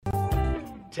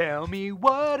Tell me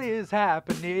what is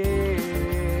happening.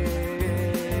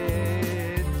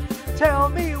 Tell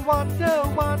me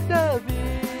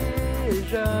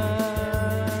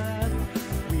WandaVision.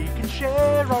 We can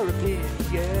share our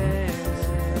opinions.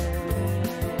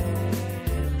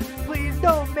 Please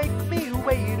don't make me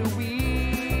wait a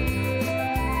week.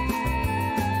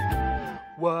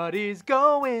 What is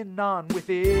going on with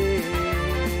it?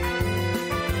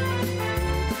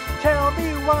 Tell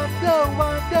me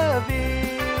WandaVision.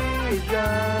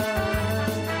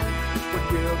 When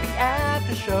will the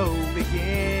Aftershow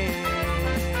begin?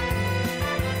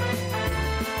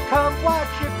 Come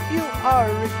watch if you are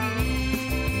a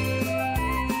geek.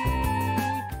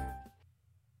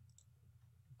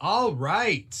 All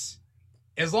right.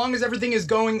 As long as everything is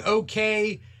going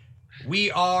okay, we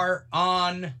are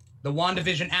on the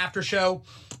WandaVision Aftershow.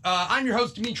 I'm your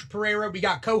host, Dimithri Perera. We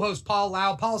got co-host Paul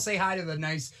Lao. Paul, say hi to the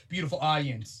nice, beautiful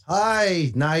audience.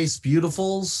 Hi, nice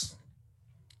beautifuls.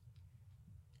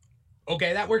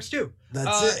 Okay, that works too.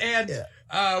 That's it. And yeah.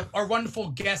 Our wonderful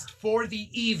guest for the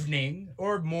evening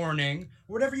or morning,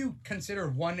 whatever you consider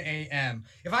 1 a.m.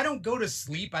 If I don't go to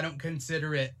sleep, I don't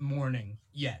consider it morning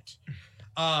yet.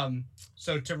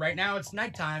 So to right now, it's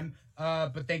nighttime.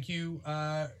 But thank you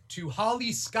to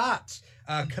Holly Scott,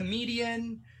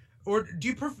 comedian. Or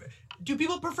do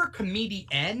people prefer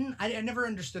comedian? I never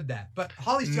understood that. But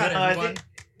Holly Scott, everyone.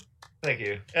 Thank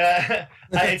you.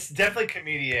 It's definitely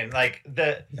comedian. Like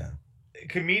the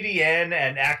comedian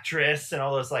and actress and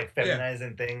all those like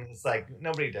feminizing things. Like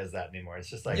nobody does that anymore.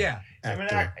 It's just like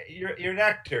you're an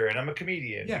actor and I'm a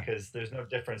comedian because there's no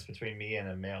difference between me and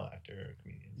a male actor or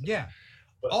comedian. So. Yeah.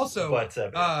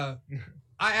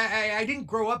 I didn't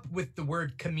grow up with the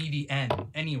word comedian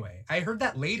anyway. I heard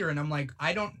that later and I'm like,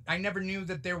 I never knew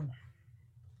that there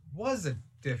was a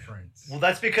difference. Well,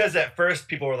 that's because at first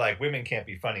people were like, women can't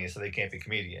be funny, so they can't be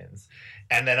comedians.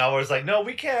 And then I was like, no,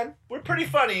 we can. We're pretty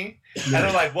funny. And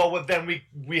they're like, well, then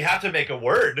we have to make a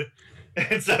word.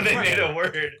 And so they made a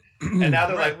word. And now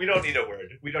they're like, we don't need a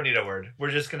word. We don't need a word. We're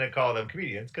just going to call them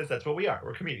comedians because that's what we are.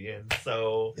 We're comedians.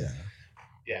 So...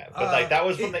 Yeah, but like that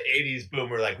was from the 80s boom.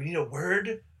 We're like, we need a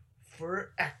word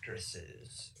for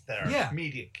actresses that are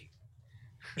comedic.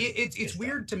 It's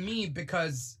weird to me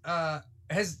because have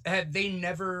they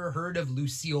never heard of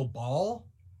Lucille Ball?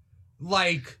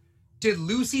 Like, did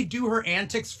Lucy do her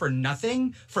antics for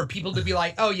nothing? For people to be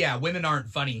like, oh yeah, women aren't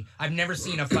funny. I've never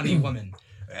seen a funny woman.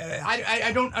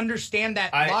 I don't understand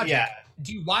that logic. Yeah.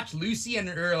 Do you watch Lucy and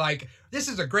you're like, this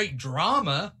is a great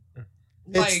drama?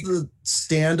 It's the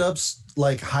stand-ups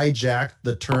like hijacked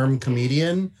the term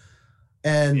comedian,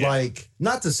 and like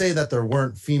not to say that there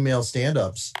weren't female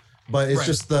stand-ups, but it's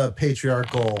just the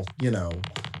patriarchal,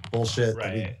 bullshit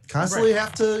that we constantly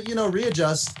have to,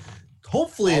 readjust.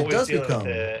 Hopefully it does become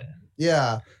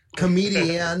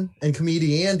comedian and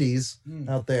comediandies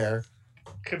out there.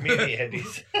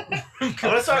 Comediandies. I'm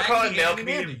gonna start calling male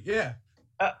comedian. Yeah.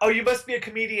 You must be a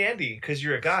comedian, Andy, because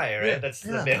you're a guy, right? That's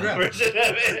the male version of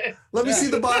it. Let me see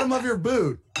the bottom of your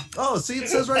boot. Oh, see, it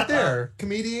says right there,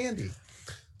 comedian Andy.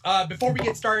 Before we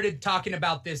get started talking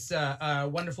about this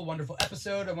wonderful, wonderful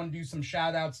episode, I want to do some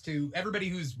shout outs to everybody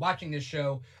who's watching this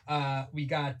show. We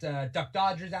got Duck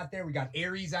Dodgers out there. We got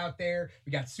Aries out there.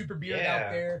 We got Super Beard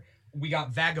out there. We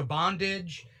got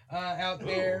Vagabondage out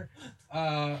there.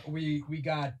 We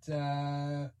got...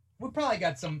 we probably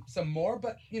got some more,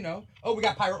 but, we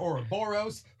got Pyro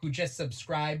Ouroboros, who just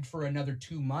subscribed for another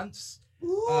 2 months.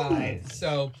 Nice.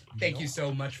 So thank you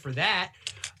so much for that.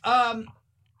 And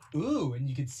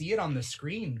you can see it on the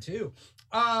screen, too.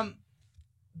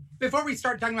 Before we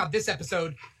start talking about this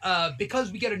episode,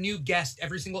 because we get a new guest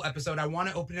every single episode, I want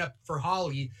to open it up for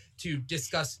Holly to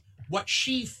discuss what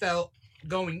she felt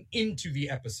going into the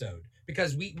episode.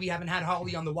 Because we haven't had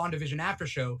Holly on the WandaVision After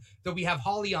Show, though we have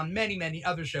Holly on many, many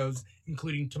other shows,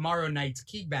 including tomorrow night's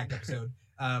Kickback episode,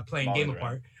 playing Game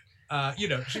Apart.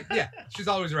 She's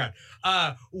always around.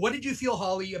 What did you feel,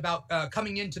 Holly, about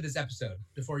coming into this episode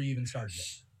before you even started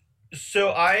it?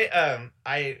 So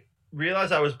I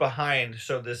realized I was behind.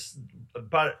 So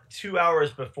about 2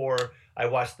 hours before I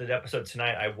watched the episode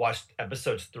tonight, I watched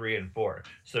episodes 3 and 4.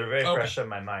 So they're very fresh on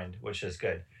my mind, which is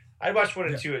good. I watched 1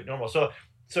 and 2 at normal. So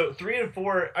 3 and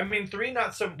 4, I mean, 3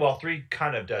 not so... Well, 3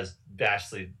 kind of does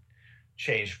vastly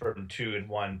change from 2 and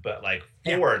 1, but, like,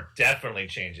 4 definitely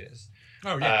changes.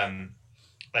 Oh, yeah.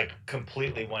 Like,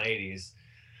 completely 180s.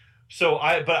 So,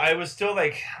 I was still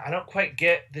like, I don't quite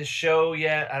get this show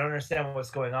yet. I don't understand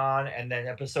what's going on. And then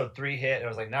episode 3 hit, and I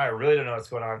was like, now I really don't know what's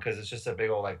going on because it's just a big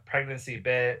old, like, pregnancy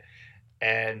bit.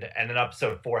 And then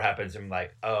episode 4 happens, and I'm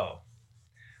like, oh,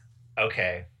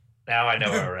 okay. Now I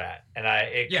know where we're at. And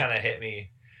it kind of hit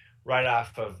me right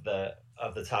off of the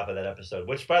top of that episode.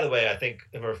 Which, by the way, I think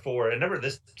number 4 and remember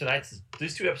these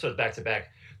 2 episodes back to back,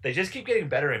 they just keep getting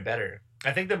better and better.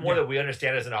 I think the more that we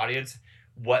understand as an audience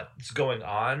what's going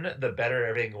on, the better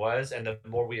everything was, and the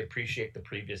more we appreciate the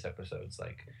previous episodes.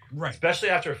 Like, especially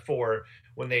after 4,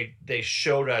 when they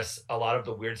showed us a lot of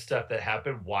the weird stuff that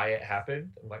happened, why it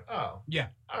happened. I'm like, oh, yeah,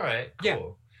 all right,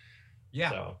 cool, yeah.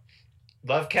 So,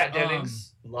 love Kat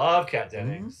Dennings. Love Kat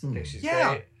Dennings. I think she's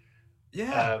great.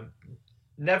 Yeah.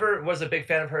 Never was a big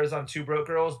fan of hers on Two Broke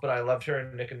Girls, but I loved her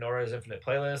in Nick and Nora's Infinite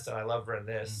Playlist, and I love her in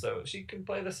this. So she can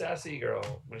play the sassy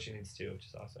girl when she needs to, which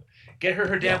is awesome. Get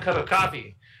her damn cup of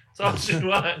coffee. That's all she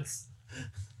wants.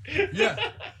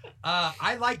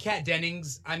 I like Kat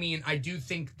Dennings. I mean, I do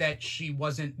think that she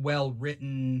wasn't well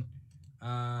written.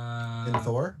 In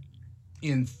Thor?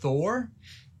 In Thor?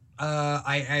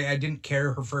 I didn't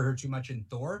care for her too much in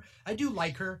Thor. I do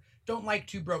like her. Don't like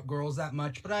Two Broke Girls that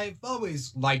much, but I've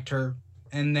always liked her.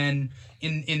 And then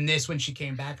in this, when she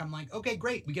came back, I'm like, okay,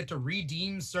 great. We get to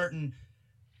redeem certain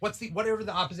whatever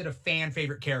the opposite of fan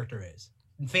favorite character is.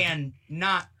 Fan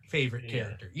not favorite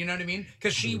character. You know what I mean?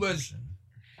 Because she was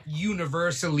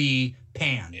universally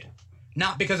panned. Yeah.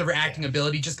 Not because of her acting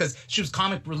ability, just because she was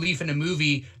comic relief in a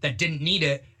movie that didn't need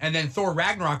it. And then Thor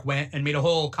Ragnarok went and made a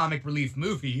whole comic relief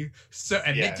movie.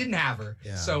 And it didn't have her.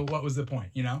 Yeah. So what was the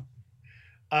point, you know?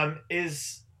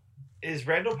 Is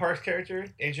Randall Park's character,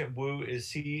 Agent Wu,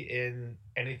 is he in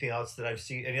anything else that I've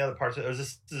seen? Any other parts of it? Or is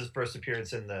this his first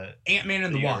appearance in the Ant-Man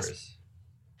and the Wasp?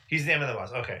 He's the Ant-Man and the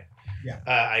Wasp. Okay. Yeah.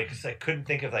 I couldn't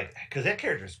think of because that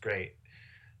character's great.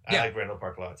 I like Randall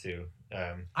Park a lot too.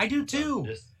 I do too.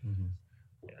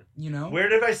 You know, where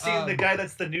have I seen the guy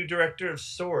that's the new director of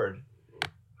Sword?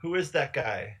 Who is that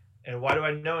guy, and why do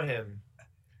I know him?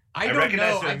 I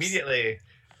recognize him immediately.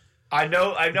 I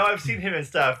know. I've seen him and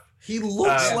stuff. He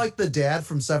looks like the dad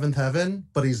from Seventh Heaven,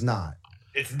 but he's not.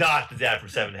 It's not the dad from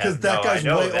Seventh Heaven. Because that guy's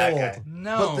way old. Guy.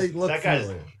 No, but they look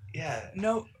familiar.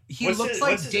 No, he looks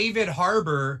like David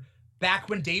Harbour. Back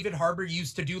when David Harbour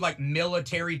used to do like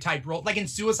military type role, like in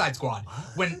Suicide Squad,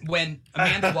 when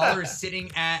Amanda Waller is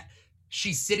sitting at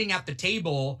the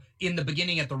table in the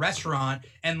beginning at the restaurant,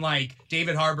 and like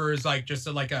David Harbour is like just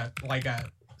like a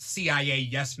CIA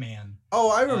yes man. Oh,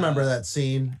 I remember that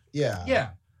scene. Yeah. Yeah.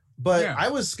 But I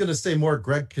was gonna say more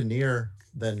Greg Kinnear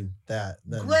than that.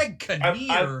 Greg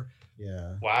Kinnear.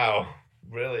 Yeah. Wow.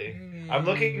 Really? I'm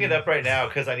looking it up right now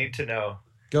because I need to know.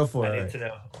 Go for it. I need to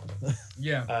know.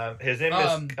 Yeah. His name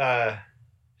is can't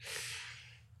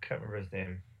remember his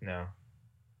name. No.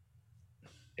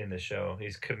 In the show,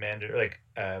 he's Commander.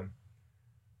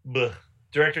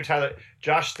 Director Tyler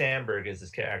Josh Stamberg is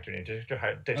his character name.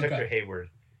 Director Hayward.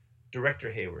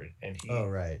 Director Hayward, and he. Oh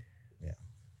right. Yeah.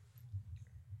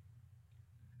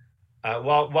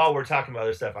 While we're talking about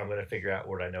other stuff, I'm gonna figure out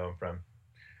where I know him from.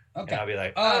 Okay. And I'll be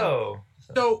like, oh.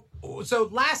 So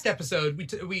last episode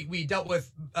we dealt with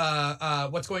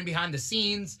what's going behind the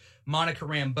scenes. Monica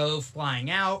Rambeau flying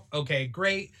out. Okay,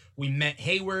 great. We met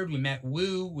Hayward. We met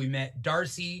Wu. We met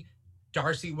Darcy,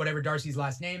 whatever Darcy's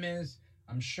last name is.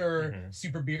 I'm sure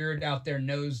Super Beard out there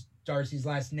knows Darcy's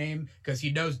last name because he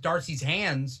knows Darcy's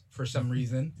hands for some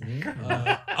reason.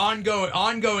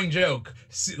 Ongoing joke.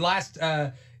 Last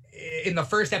in the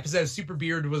first episode, Super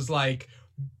Beard was like,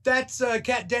 "That's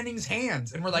Kat Dennings'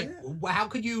 hands," and we're like, "How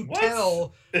could you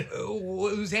tell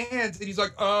whose hands?" And he's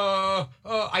like,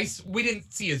 we didn't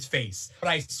see his face, but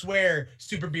I swear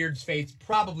Super Beard's face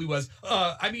probably was.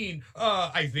 I think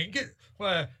it.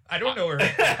 I don't know her.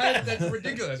 That's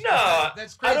ridiculous. No,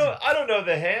 that's crazy. I don't know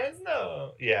the hands.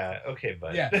 No. Yeah. Okay,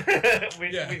 bud. Yeah.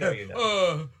 we know you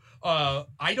know.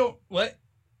 I don't. What?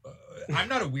 I'm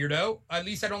not a weirdo. At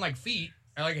least I don't like feet.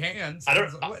 I like hands. I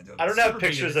don't have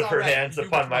pictures of her hands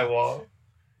upon my wall.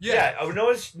 Yeah. Oh, no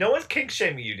one's kink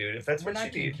shaming you, dude. If that's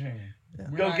what you need,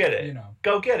 go get it.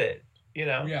 Go get it. You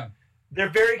know. Yeah. They're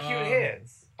very cute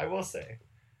hands. I will say.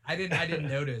 I didn't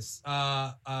notice.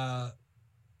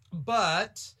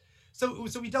 But so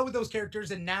we dealt with those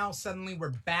characters, and now suddenly we're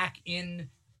back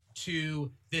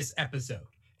into this episode.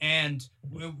 And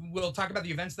we'll talk about the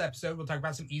events of the episode. We'll talk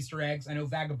about some Easter eggs. I know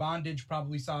Vagabondage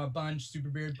probably saw a bunch.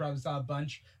 Superbeard probably saw a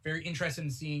bunch. Very interested in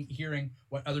hearing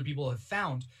what other people have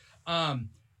found.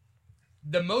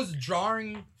 The most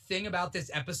jarring thing about this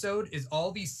episode is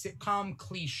all these sitcom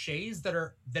cliches that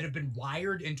have been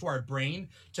wired into our brain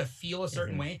to feel a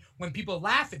certain way. When people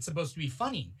laugh, it's supposed to be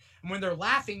funny. And when they're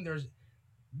laughing, there's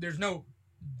no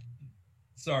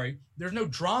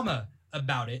drama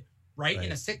about it. Right?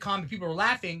 In a sitcom, if people are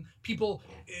laughing, if people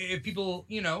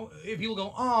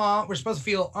go, "Aw," we're supposed to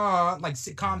feel, "Aw," like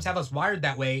sitcoms have us wired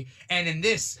that way. And in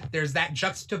this, there's that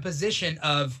juxtaposition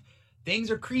of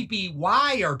Things are creepy.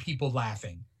 Why are people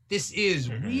laughing? This is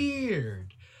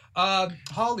weird.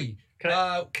 Holly. Can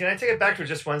I take it back for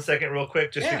just 1 second real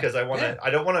quick? Just because I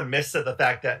don't want to miss the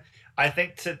fact that I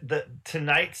think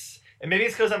tonight's, and maybe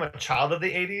it's because I'm a child of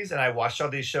the 80s and I watched all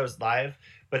these shows live,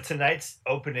 but tonight's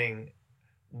opening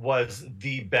was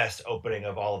the best opening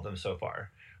of all of them so far.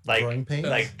 Like, Growing Pains?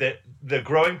 like the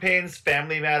Growing Pains,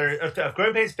 Family Matters,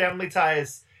 Growing Pains, Family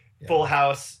Ties, Full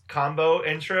House combo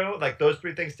intro, like those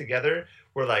three things together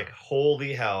were like,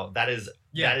 holy hell, that is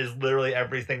literally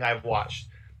everything I've watched.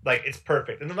 Like, it's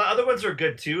perfect. And then the other ones are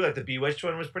good too. Like the Bewitched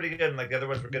one was pretty good, and like the other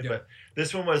ones were good. But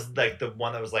this one was like the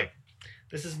one that was like,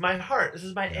 this is my heart. This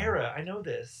is my era. I know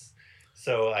this.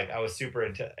 So like I was super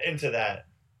into that.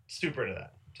 Super into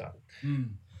that. So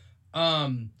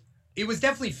it was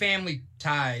definitely Family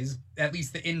Ties, at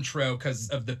least the intro, because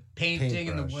of the painting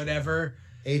and the whatever.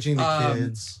 Aging the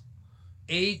kids.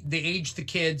 The age the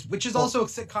kids, which is also a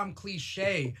sitcom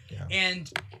cliche. Yeah.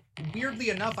 And weirdly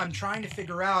enough, I'm trying to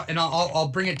figure out, and I'll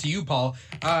bring it to you, Paul.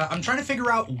 I'm trying to figure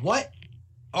out what's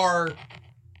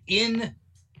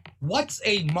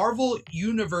a Marvel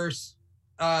Universe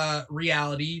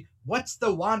reality, what's the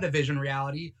WandaVision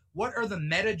reality, what are the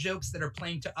meta jokes that are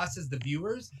playing to us as the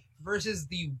viewers versus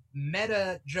the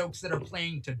meta jokes that are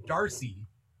playing to Darcy,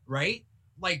 right?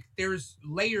 Like, there's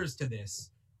layers to this.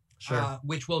 Sure.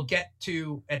 Which we'll get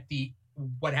to at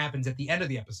what happens at the end of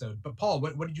the episode. But Paul,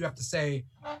 what did you have to say?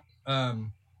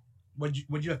 What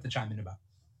did you have to chime in about?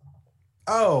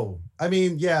 Oh, I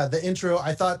mean, yeah, the intro.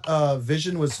 I thought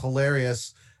Vision was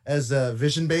hilarious as a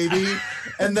Vision baby,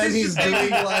 and then he's doing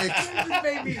like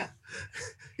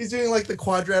he's doing like the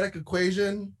quadratic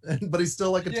equation, but he's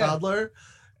still like a toddler.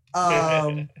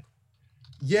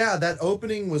 Yeah, that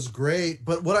opening was great.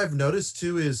 But what I've noticed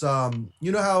too is,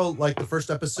 you know how like the first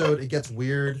episode, it gets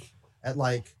weird at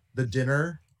like the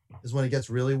dinner is when it gets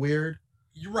really weird.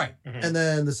 You're right. And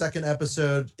then the second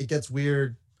episode, it gets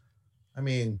weird. I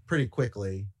mean, pretty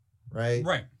quickly, right?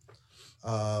 Right.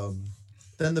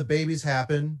 Then the babies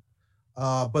happen.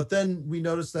 But then we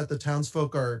notice that the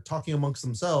townsfolk are talking amongst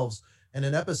themselves. And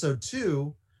in episode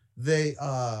 2, they,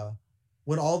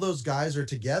 when all those guys are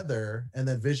together and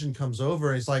then Vision comes over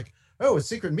and he's like, oh, a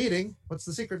secret meeting. What's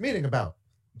the secret meeting about?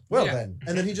 Well, then.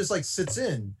 And then he just like sits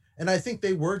in. And I think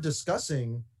they were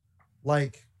discussing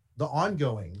like the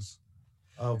ongoings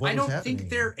of what I don't think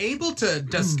they're able to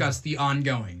discuss the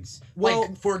ongoings. Well,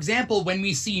 like, for example, when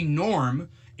we see Norm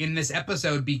in this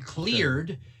episode be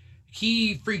cleared,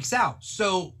 he freaks out.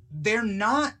 So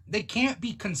they can't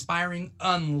be conspiring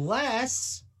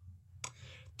unless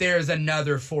there's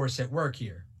another force at work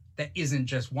here that isn't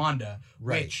just Wanda,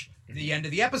 which at the end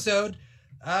of the episode,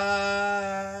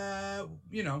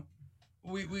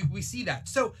 we see that.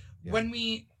 So when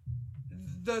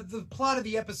the plot of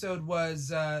the episode was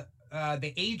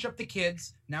they age up the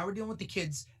kids. Now we're dealing with the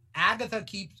kids. Agnes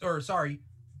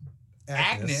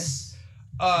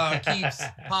keeps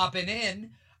popping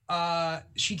in.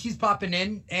 She keeps popping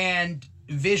in, and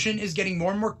Vision is getting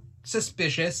more and more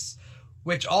suspicious,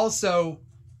 which also,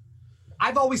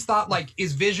 I've always thought, like,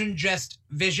 is Vision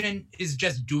is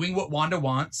just doing what Wanda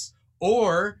wants,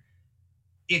 or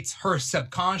it's her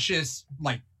subconscious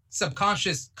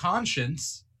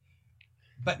conscience.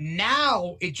 But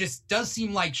now it just does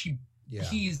seem like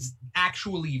he's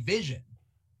actually Vision.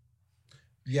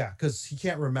 Yeah, because he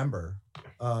can't remember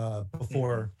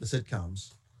before the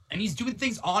sitcoms. And he's doing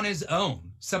things on his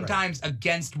own, sometimes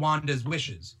against Wanda's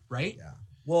wishes, right? Yeah.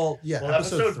 Well,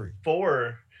 episode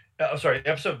 4.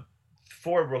 Episode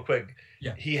 4, real quick.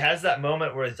 Yeah. He has that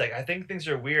moment where it's like, I think things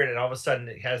are weird, and all of a sudden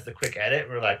it has the quick edit.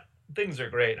 And we're like, things are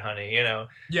great, honey, you know?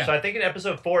 Yeah. So I think in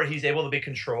episode 4, he's able to be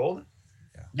controlled.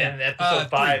 Yeah. And in episode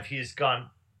 5, he's gone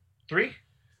 3?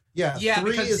 Yeah. Yeah.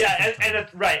 3 is end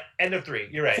of 3.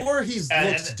 You're right. 4,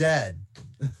 looks dead.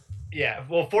 Yeah.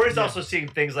 Well, 4 is also seeing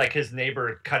things like his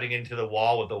neighbor cutting into the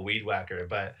wall with a weed whacker,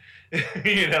 but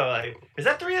you know, like, is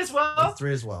that 3 as well? That's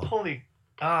 3 as well. Holy,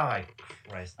 oh my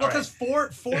Christ! Well, because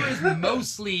 4 is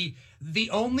mostly the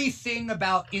only thing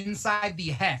about inside the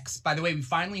hex. By the way, we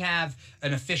finally have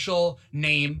an official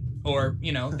name, or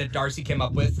that Darcy came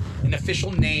up with an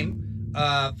official name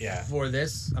for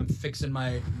this. I'm fixing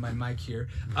my mic here.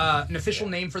 An official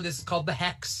name for this is called the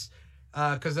hex,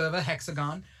 because of a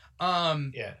hexagon.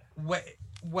 What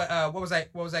was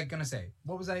I gonna say?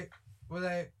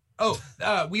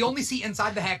 We only see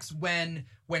inside the hex when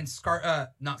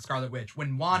not Scarlet Witch,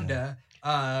 when Wanda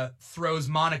throws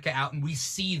Monica out, and we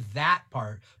see that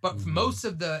part. But for most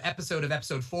of the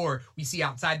episode 4, we see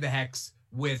outside the hex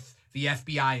with the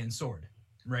FBI and Sword,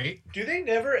 right? Do they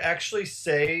never actually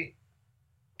say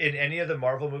in any of the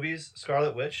Marvel movies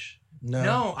Scarlet Witch?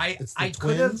 No, it's the I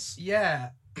could have. twins. Yeah,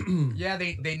 yeah.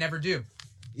 They never do.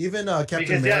 Even Captain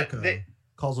Because, America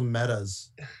calls them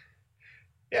metas.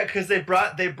 Yeah, because they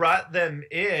brought them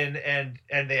in and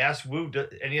they asked Wu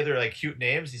any other like cute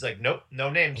names. He's like, nope, no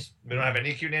names. We don't have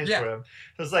any cute names for him.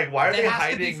 So it's like, why are they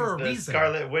hiding for a the reason.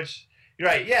 Scarlet Witch? You're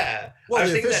right. Yeah. Well,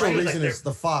 the official that, reason is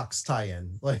the Fox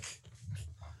tie-in. Like,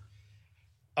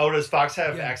 oh, does Fox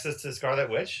have access to Scarlet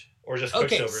Witch or just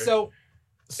Quicksilver? Okay,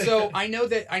 so I know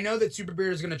that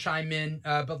Superbeard is going to chime in,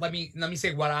 but let me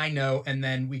say what I know, and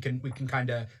then we can kind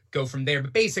of go from there.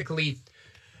 But basically,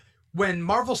 when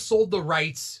Marvel sold the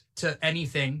rights to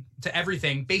everything,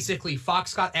 basically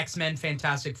Fox got X-Men,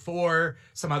 Fantastic Four,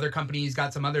 some other companies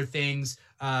got some other things,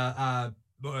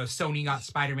 Sony got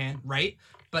Spider-Man, right?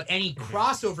 But any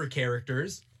crossover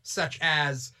characters, such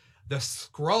as the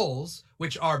Skrulls,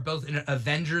 which are both an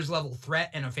Avengers level threat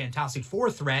and a Fantastic Four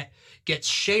threat, gets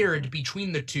shared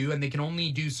between the two, and they can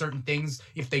only do certain things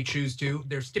if they choose to.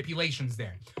 There's stipulations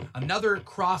there. Another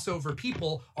crossover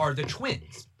people are the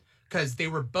twins, because they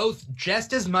were both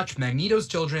just as much Magneto's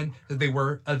children as they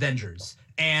were Avengers.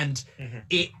 And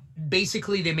it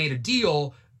basically, they made a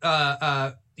deal,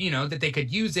 that they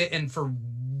could use it, and for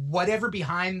whatever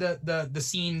behind the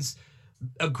scenes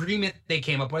agreement they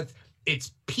came up with,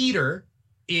 it's Peter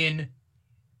in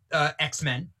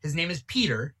X-Men. His name is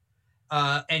Peter.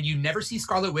 And you never see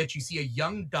Scarlet Witch. You see a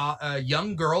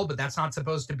young girl, but that's not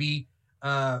supposed to be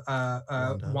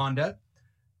Wanda.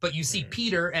 But you see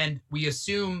Peter, and we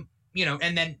assume,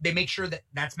 and then they make sure that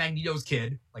that's Magneto's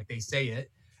kid, like they say it.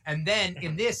 And then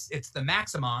in this, it's the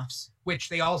Maximoffs, which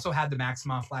they also had the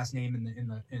Maximoff last name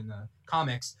in the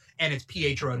comics, and it's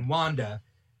Pietro and Wanda.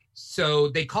 So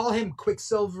they call him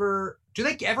Quicksilver. Do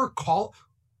they ever call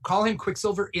him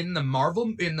Quicksilver in the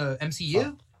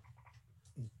MCU?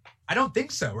 I don't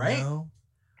think so, right? No.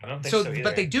 I don't think so either.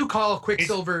 But they do call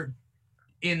Quicksilver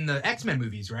in the X-Men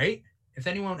movies, right? If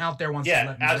anyone out there wants to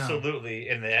let me know. Yeah, absolutely.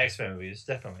 In the X-Men movies,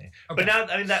 definitely. Okay. But now,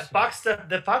 I mean, that Fox stuff,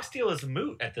 the Fox deal is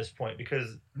moot at this point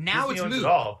because now Disney it's owns moot. It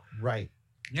all. Right.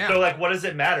 Yeah. So, like, what does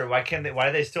it matter? Why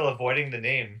are they still avoiding the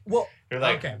name? Well, they're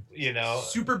like, okay.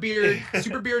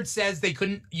 Superbeard says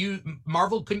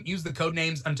Marvel couldn't use the code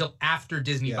names until after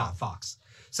Disney bought Fox.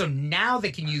 So now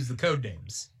they can use the code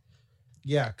names.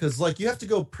 Yeah, because like you have to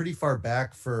go pretty far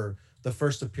back for the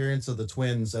first appearance of the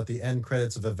twins at the end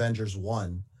credits of Avengers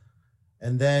 1.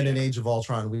 And then in Age of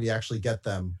Ultron, we actually get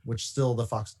them, which still the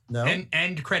Fox... No? And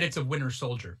end credits of Winter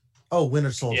Soldier. Oh,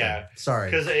 Winter Soldier. Yeah.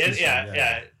 Sorry. Because,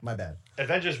 My bad.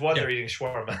 Avengers 1, they're eating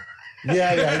shawarma.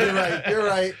 You're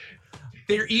right.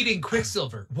 They're eating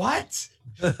Quicksilver. What?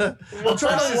 I'm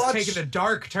trying to watch taking a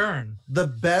dark turn. The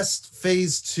best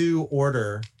Phase 2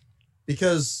 order,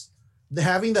 because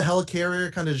having the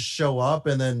helicarrier kind of show up,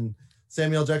 and then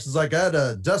Samuel Jackson's like, I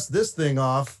gotta dust this thing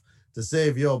off to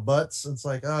save your butts. It's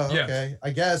like, oh, okay,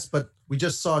 I guess, but we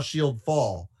just saw S.H.I.E.L.D.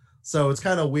 fall. So it's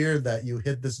kind of weird that you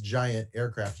hit this giant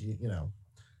aircraft,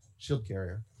 shield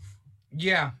carrier.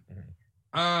 Yeah.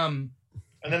 And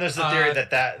then there's the theory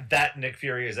that Nick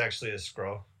Fury is actually a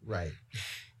Skrull. Right.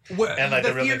 And like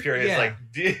the real Nick Fury is like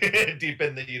deep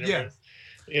in the universe.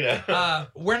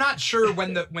 We're not sure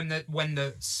when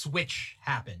the switch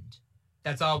happened.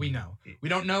 That's all we know. We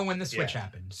don't know when the switch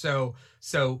happened. So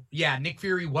Nick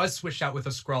Fury was switched out with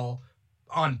a Skrull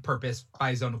on purpose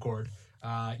by his own accord.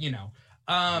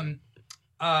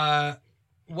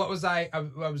 What was I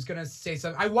was gonna say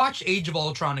something. I watched Age of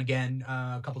Ultron again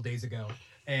a couple days ago,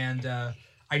 and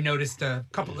I noticed a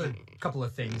couple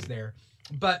of things there.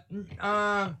 But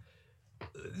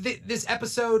this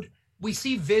episode, we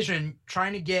see Vision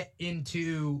trying to get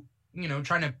into,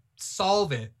 trying to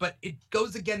solve it, but it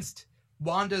goes against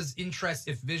Wanda's interest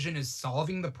if Vision is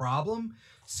solving the problem.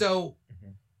 So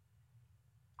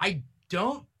I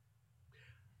don't.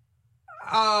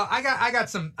 I got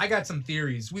some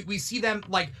theories. We see them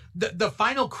like the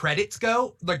final credits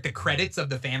go, like the credits of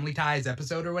the Family Ties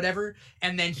episode or whatever,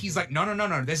 and then he's like,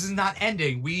 no, this is not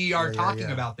ending. We are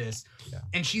talking about this,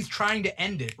 and she's trying to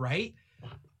end it, right?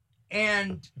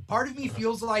 And part of me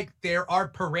feels like there are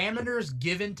parameters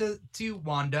given to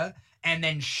Wanda, and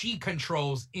then she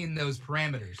controls in those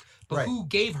parameters. But who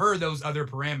gave her those other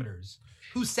parameters?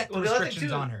 Who set the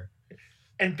restrictions on her?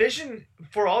 And Vision,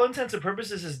 for all intents and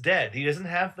purposes, is dead. He doesn't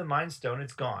have the Mind Stone.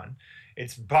 It's gone.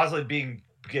 It's possibly being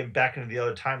given back into the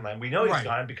other timeline. We know he's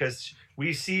gone because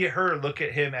we see her look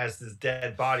at him as this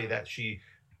dead body that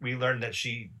we learned that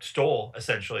she stole,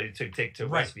 essentially, to take to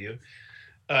Westview.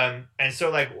 And so,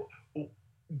 like,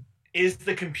 is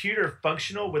the computer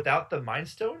functional without the Mind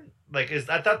Stone? Like,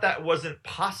 I thought that wasn't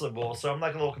possible, so I'm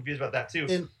like a little confused about that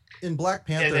too. In Black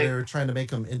Panther, they were trying to make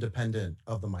him independent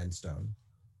of the Mind Stone.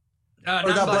 Or not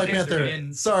not Black Panther, Panther.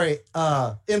 in- Sorry,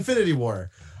 Infinity War.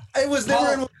 It was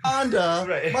never in Wakanda.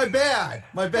 Right.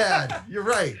 My bad. You're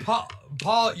right.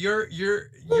 Paul, you're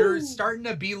starting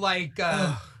to be like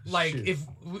shoot. if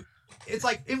it's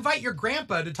like invite your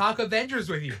grandpa to talk Avengers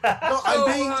with you.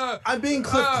 No, I'm being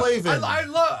Cliff Clavin. I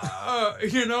love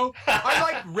you know, I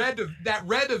like that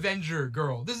red Avenger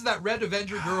girl. This is that red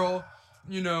Avenger girl,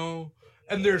 you know,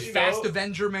 and there's Fast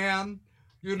Avenger Man,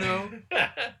 you know.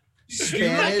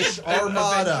 Spanish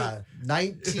Armada,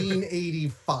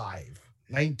 1985,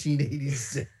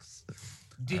 1986.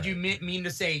 Did you mean to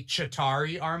say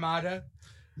Chitauri Armada?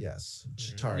 Yes,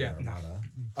 Chitauri Yeah.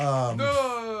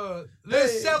 Armada. The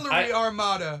Celery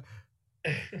Armada.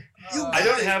 I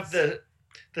don't have the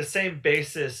same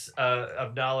basis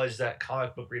of knowledge that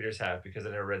comic book readers have because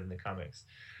I never read in the comics.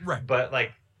 Right. But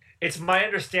like, it's my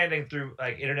understanding through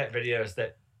like internet videos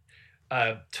that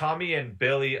Tommy and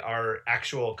Billy are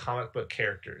actual comic book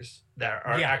characters that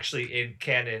are actually in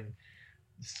canon,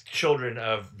 children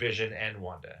of Vision and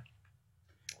Wanda.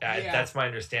 That's my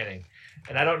understanding,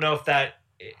 and I don't know if that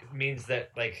means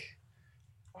that like,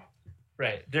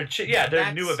 right? They're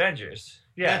new Avengers.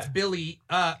 Yeah, that's Billy.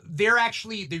 They're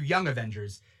young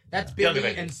Avengers. That's Billy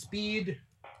Avengers. and Speed.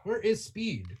 Where is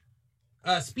Speed?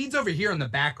 Speed's over here in the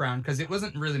background because it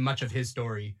wasn't really much of his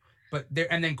story. But there,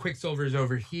 and then Quicksilver's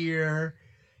over here,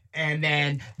 and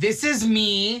then this is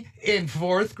me in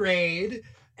 4th grade,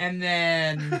 and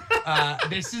then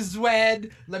this is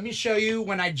when. Let me show you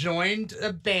when I joined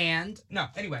a band. No,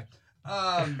 anyway,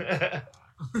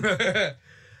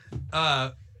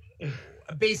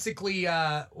 basically,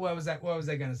 what was that? What was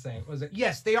I gonna say?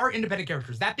 Yes, they are independent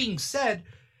characters. That being said,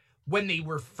 when they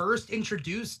were first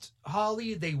introduced,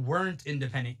 Holly, they weren't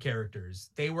independent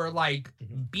characters. They were like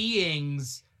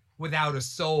beings without a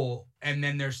soul, and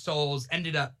then their souls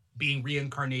ended up being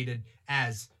reincarnated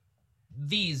as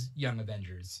these young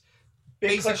Avengers.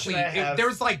 Basically, there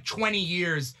was like 20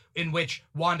 years in which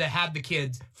Wanda had the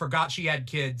kids, forgot she had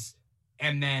kids,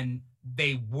 and then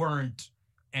they weren't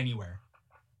anywhere.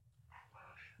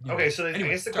 Okay, so anyway,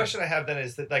 I guess the question I have then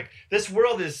is that like this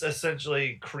world is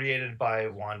essentially created by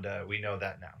Wanda. We know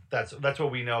that now. That's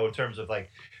what we know in terms of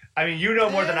like, I mean, you know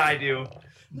more than I do.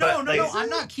 No, I'm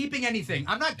not keeping anything.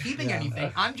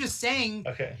 anything. I'm just saying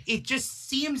it just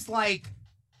seems like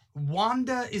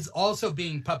Wanda is also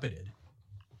being puppeted.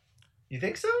 You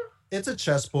think so? It's a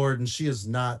chessboard, and she is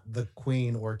not the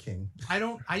queen or king. She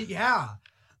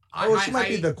might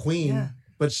be the queen,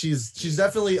 but she's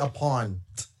definitely a pawn.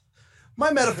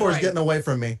 My metaphor is getting away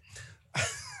from me.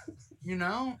 You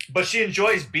know? But she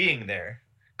enjoys being there,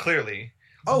 clearly.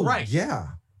 Oh, right. Yeah.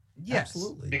 Yes.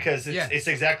 Absolutely. Because it's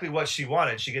exactly what she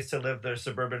wanted. She gets to live their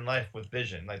suburban life with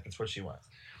Vision. Like, that's what she wants.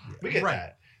 We get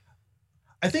that.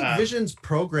 I think Vision's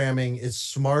programming is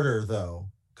smarter, though,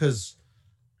 because,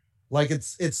 like,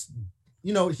 it's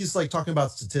you know, he's, like, talking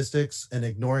about statistics and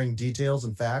ignoring details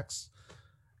and facts.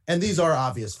 And these are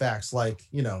obvious facts, like,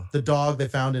 you know, the dog they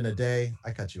found in a day.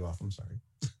 I cut you off. I'm sorry.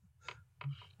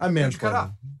 I'm mansplaining. Cut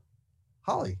off?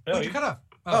 Holly. Who'd you cut off?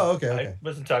 Oh, okay. I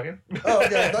wasn't talking. Oh,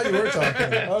 okay. I thought you were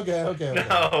talking. Okay.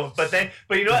 No, but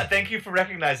you know what? Thank you for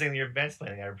recognizing your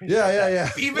mansplaining. I appreciate that. Yeah.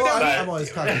 Even well, though I'm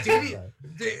always talking.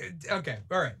 Okay,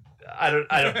 all right. I don't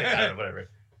think, whatever.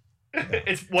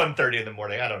 It's 1:30 in the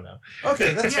morning. I don't know.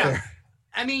 Okay, that's fair.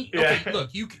 I mean, okay,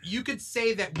 look, you could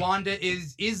say that Wanda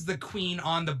is the queen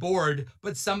on the board,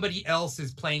 but somebody else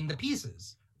is playing the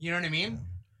pieces. You know what I mean?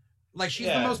 Like, she's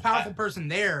the most powerful person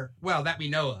there, well, that we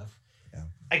know of.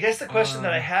 I guess the question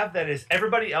that I have then is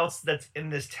everybody else that's in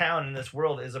this town, in this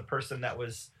world, is a person that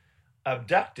was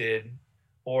abducted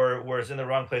or was in the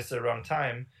wrong place at the wrong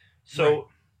time. So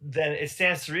then it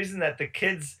stands to reason that the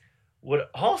kids would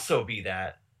also be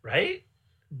that, right?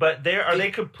 But are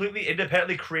they completely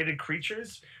independently created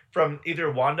creatures from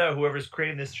either Wanda or whoever's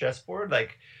creating this chessboard?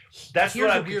 Like, that's what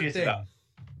I'm confused about.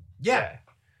 Yeah.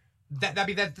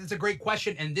 That's a great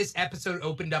question, and this episode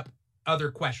opened up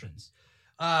other questions.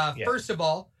 First of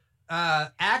all,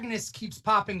 Agnes keeps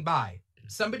popping by.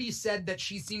 Somebody said that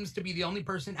she seems to be the only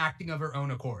person acting of her own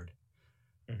accord.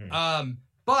 Mm-hmm.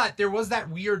 But there was that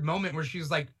weird moment where she was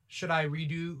like, should I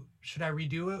redo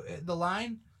the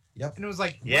line? Yep. And it was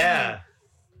like, yeah.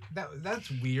 That's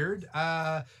weird.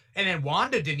 And then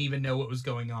Wanda didn't even know what was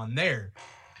going on there.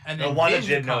 And then Wanda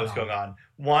Vision did know what was going on.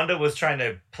 Wanda was trying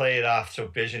to play it off so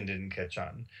Vision didn't catch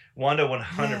on. Wanda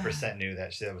 100% knew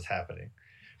that was happening.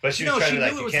 But she was trying to,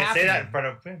 like, you can't say that in front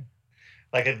of him.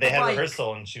 Like, they had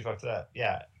rehearsal and she fucked it up.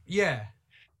 Yeah.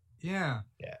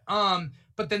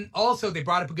 But then also they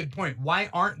brought up a good point. Why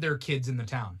aren't there kids in the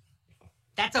town?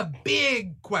 That's a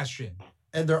big question.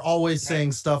 And they're always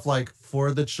saying stuff like,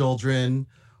 for the children,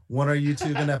 When are you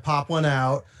two gonna pop one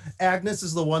out? Agnes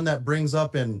is the one that brings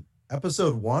up in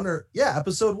episode 1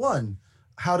 episode 1,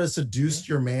 how to seduce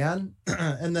your man,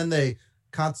 and then they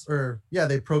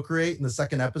procreate in the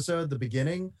second episode, the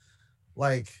beginning.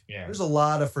 Like, there's a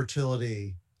lot of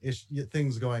fertility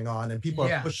things going on, and people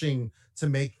are pushing to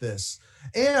make this.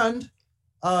 And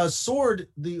Sword,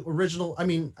 the original, I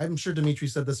mean, I'm sure Dimithri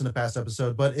said this in a past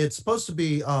episode, but it's supposed to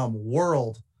be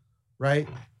world, right?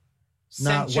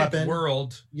 Not Sentient weapon.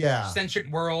 World. Yeah.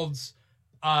 Sentient worlds,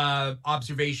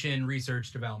 observation,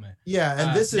 research, development. Yeah,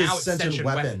 and this is now it's sentient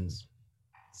weapons.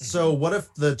 So what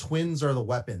if the twins are the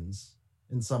weapons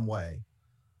in some way?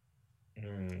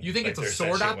 You think it's a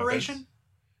sword operation? Weapons?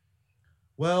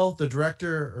 Well, the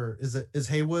director, or is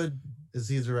Haywood? Is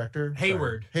he a director?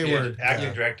 Hayward. Hayward. Yeah,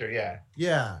 acting director, yeah.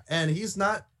 Yeah, and he's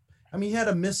not, I mean, he had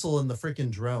a missile in the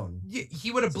freaking drone. Yeah,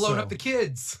 he would have blown up the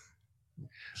kids.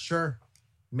 Sure.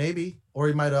 Maybe. Or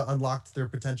he might have unlocked their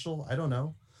potential. I don't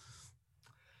know.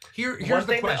 Here's One the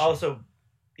thing question. that also,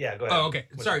 yeah, go ahead. Oh, okay.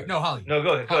 Sorry. No, Holly. No,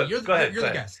 go ahead. Holly, you're go ahead. the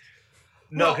guest.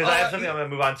 No, because I have something I'm going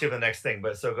to move on to the next thing,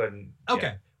 but so go ahead.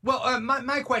 Okay. Well,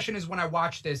 my question is, when I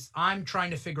watch this, I'm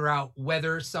trying to figure out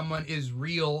whether someone is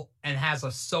real and has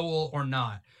a soul or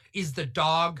not. Is the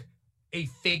dog a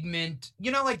figment?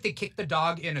 You know, like they kick the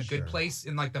dog in a good place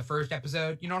in like the first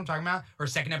episode. You know what I'm talking about? Or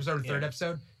second episode or third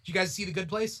episode. Did you guys see The Good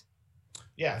Place?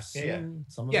 Yeah.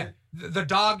 The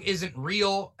dog isn't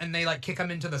real, and they like kick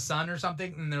him into the sun or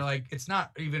something, and they're like, it's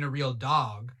not even a real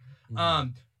dog.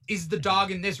 Is the dog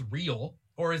in this real,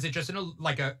 or is it just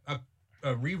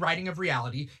a rewriting of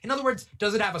reality? In other words,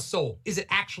 does it have a soul? Is it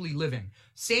actually living?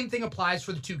 Same thing applies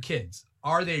for the two kids.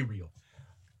 Are they real?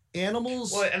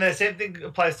 Animals. Well, and the same thing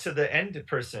applies to the end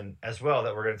person as well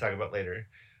that we're going to talk about later.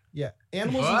 Yeah.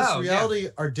 Animals in this reality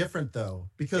are different, though,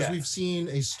 because we've seen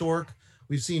a stork.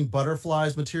 We've seen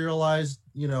butterflies materialize,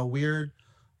 weird.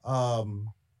 I'm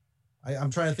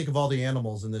trying to think of all the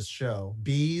animals in this show.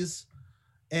 Bees.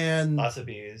 And lots of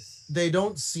bees. They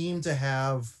don't seem to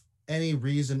have any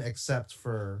reason except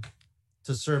to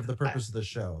serve the purpose of the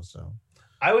show. So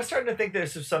I was starting to think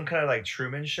there's some kind of like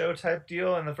Truman Show type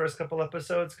deal in the first couple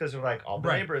episodes, because they're like all the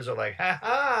neighbors are like, ha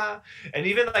ha, and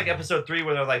even like episode 3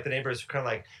 where they're like, the neighbors are kind of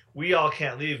like, we all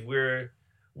can't leave,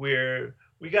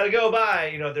 we got to go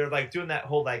by, they're like doing that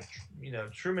whole like,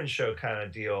 Truman Show kind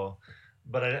of deal.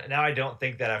 But now I don't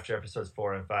think that after episodes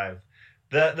 4 and 5.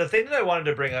 The thing that I wanted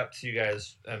to bring up to you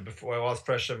guys before, while it's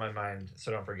fresh in my mind,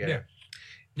 so don't forget it.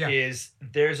 Yeah. Is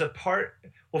there's a part,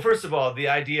 well, first of all, the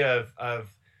idea of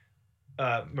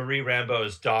Marie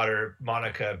Rambeau's daughter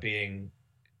Monica being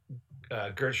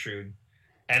Gertrude,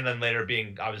 and then later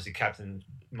being obviously Captain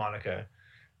Monica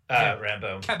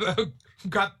Rambeau.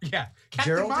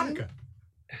 Captain Monica.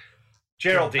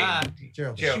 Geraldine.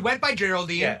 She went by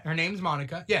Geraldine. Yeah. Her name's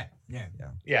Monica.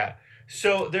 Yeah.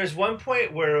 So there's one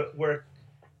point where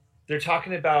they're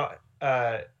talking about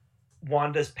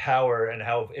Wanda's power and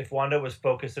how if Wanda was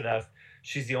focused enough,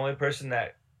 she's the only person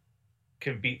that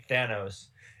can beat Thanos.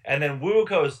 And then Wu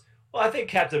goes, well, I think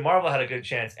Captain Marvel had a good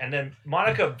chance. And then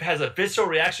Monica has a visceral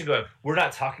reaction going, we're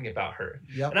not talking about her.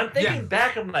 Yep. And I'm thinking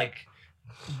back, I'm like,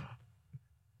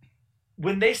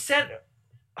 when they sent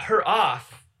her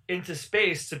off into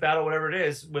space to battle whatever it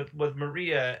is with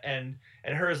Maria and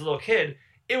her as a little kid,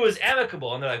 it was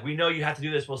amicable. And they're like, we know you have to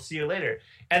do this. We'll see you later.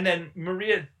 And then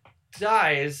Maria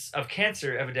dies of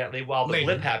cancer, evidently, while the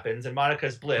blip happens, and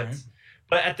Monica's blipped. Right.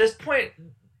 But at this point,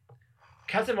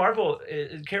 Captain Marvel,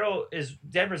 Carol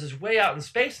Danvers is way out in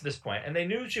space at this point, and they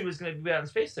knew she was going to be out in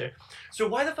space there. So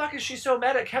why the fuck is she so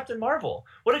mad at Captain Marvel?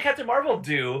 What did Captain Marvel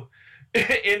do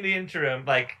in the interim?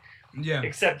 Like,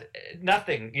 except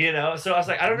nothing, So I was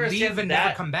like, I don't understand. Leave and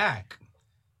never come back.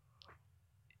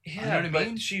 Yeah, you know what I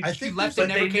mean? She left and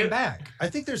never came back. I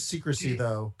think there's secrecy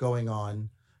though going on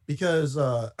because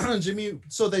Jimmy.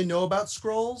 So they know about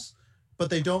Skrulls, but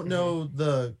they don't know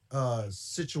the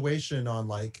situation on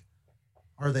like,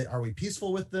 are we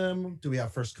peaceful with them? Do we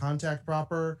have first contact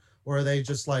proper, or are they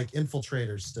just like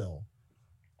infiltrators still?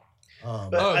 But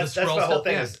that's the whole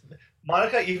thing. Is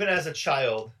Monica, even as a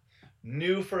child,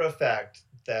 knew for a fact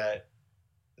that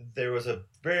there was a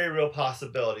very real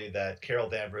possibility that Carol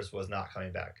Danvers was not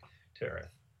coming back to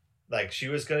Earth. Like, she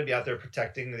was going to be out there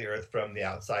protecting the Earth from the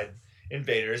outside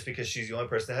invaders because she's the only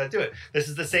person that had to do it. This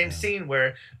is the same scene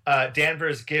where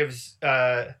Danvers gives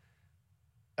a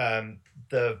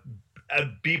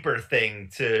beeper thing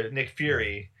to Nick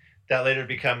Fury that later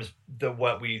becomes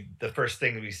the first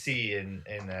thing we see in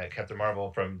Captain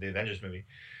Marvel from the Avengers movie.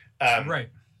 Right.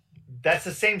 That's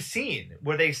the same scene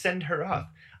where they send her off.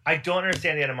 I don't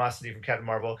understand the animosity from Captain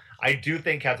Marvel. I do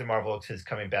think Captain Marvel is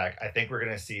coming back. I think we're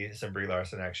gonna see some Brie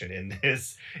Larson action in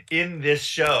this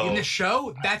show. In the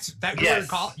show, Yes.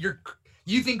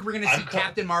 You think we're gonna see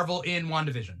Captain Marvel in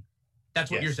WandaVision? That's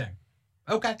what you're saying.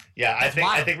 Okay. Yeah, I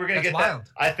think we're gonna get wild.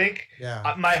 that. I think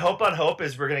my hope on hope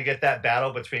is we're gonna get that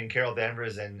battle between Carol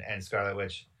Danvers and Scarlet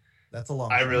Witch. That's a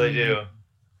long. I really do.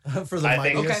 For the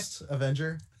mightiest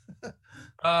Avenger.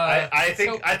 I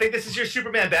think this is your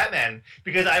Superman Batman,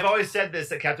 because I've always said this,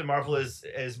 that Captain Marvel is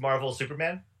Marvel's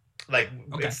Superman. Like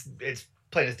it's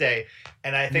plain as day.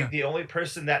 And I think the only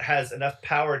person that has enough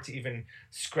power to even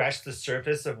scratch the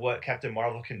surface of what Captain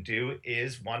Marvel can do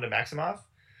is Wanda Maximoff.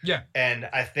 Yeah. And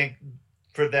I think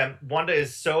for them, Wanda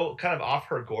is so kind of off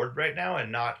her gourd right now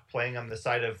and not playing on the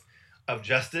side of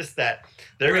justice that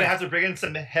they're going to have to bring in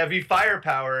some heavy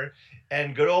firepower,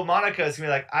 and good old Monica is going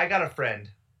to be like, I got a friend.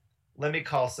 Let me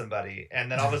call somebody. And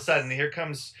then all of a sudden, here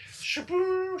comes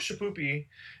Shapoopy,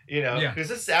 you know, because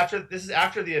this is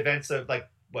after the events of, like,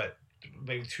 what,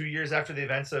 maybe 2 years after the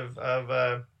events of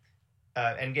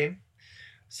Endgame.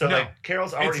 So like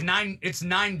Carol's already it's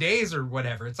 9 days or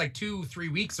whatever. It's like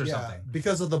 2-3 weeks or something.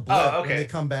 Because of the blip when they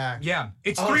come back. Yeah.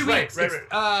 It's 3 weeks.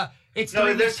 Right. It's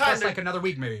 3 weeks plus like another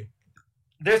week maybe.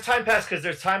 There's time passed because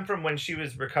there's time from when she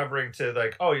was recovering to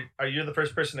like, oh, are you the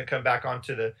first person to come back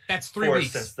onto the That's 3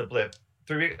 weeks since the blip?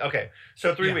 3 weeks. Okay.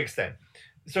 So 3 weeks then.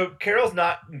 So Carol's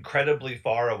not incredibly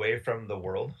far away from the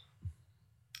world.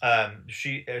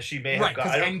 She may have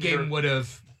because Endgame would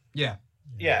have Yeah.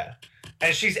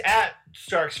 And she's at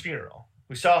Stark's funeral.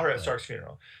 We saw her at Stark's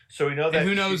funeral. So we know that.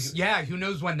 And who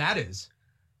knows when that is?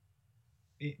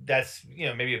 That's,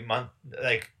 maybe a month.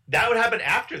 Like, that would happen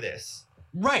after this.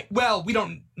 Right. Well, we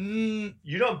don't. You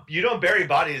don't bury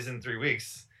bodies in 3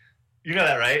 weeks. You know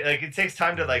that, right? Like, it takes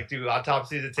time to like do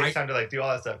autopsies. It takes time to like do all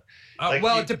that stuff.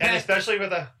 It depends. And especially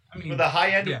with a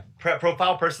high end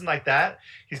profile person like that,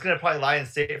 he's gonna probably lie in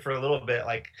state for a little bit.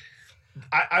 Like,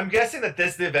 I'm guessing that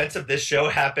the events of this show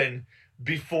happen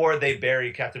before they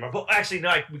bury Captain Marvel. Well, actually,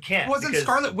 no, we can't.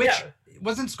 Scarlet Witch?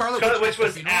 Wasn't Scarlet Witch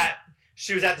was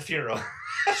she was at the funeral.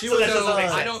 She was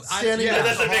standing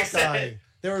next to Hawkeye.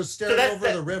 They were staring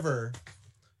over the river.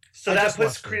 So that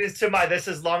puts credence to my "this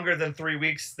is longer than 3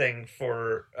 weeks" thing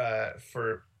for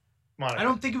Monica. I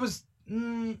don't think it was.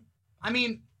 I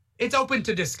mean, it's open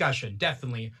to discussion.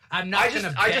 Definitely, I'm not going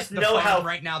to bet the farm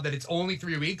right now that it's only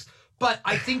 3 weeks. But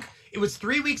I think it was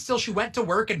 3 weeks till she went to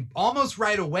work, and almost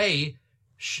right away,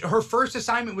 her first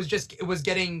assignment was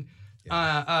getting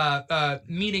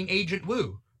meeting Agent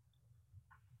Wu.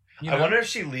 I wonder if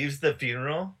she leaves the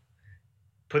funeral,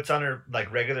 puts on her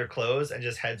like regular clothes, and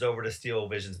just heads over to steal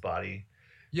Vision's body.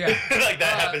 Yeah, like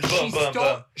that happens. Boom,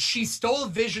 boom. She stole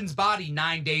Vision's body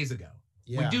 9 days ago.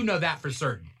 Yeah. We do know that for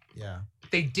certain. Yeah,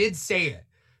 they did say it.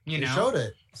 They showed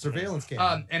it. Surveillance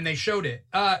camera. And they showed it.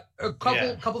 A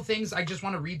couple things. I just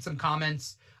want to read some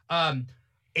comments.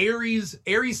 Aries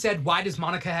said, "Why does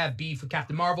Monica have beef with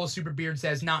Captain Marvel?" Superbeard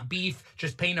says, "Not beef,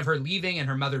 just pain of her leaving and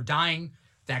her mother dying."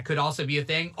 That could also be a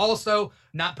thing. Also,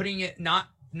 not putting it, I'm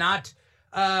not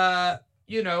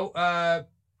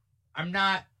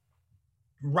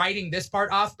writing this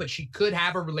part off, but she could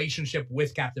have a relationship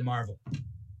with Captain Marvel.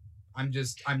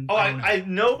 I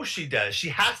know she does. She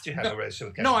has to have a relationship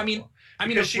with Captain Marvel. I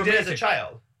mean, because she did as a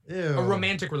child. Ew. A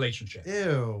romantic relationship.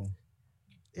 Ew.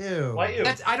 Why ew?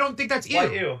 I don't think that's ew. Why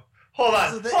ew? Hold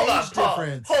on.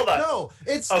 Hold on. No,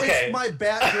 it's my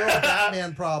Batgirl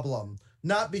Batman problem.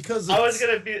 Not because I was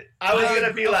gonna be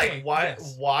like,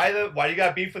 why do you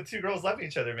got beef with two girls loving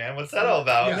each other, man? What's that all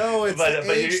about? No, it's but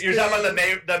you're talking about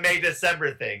the May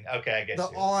December thing. Okay, I get the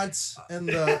aunts and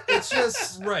it's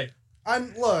just right.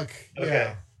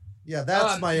 Yeah,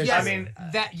 that's my issue.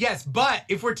 Yes, but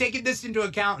if we're taking this into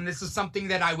account, and this is something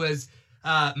that I was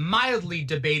mildly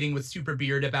debating with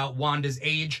Superbeard about Wanda's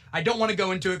age. I don't want to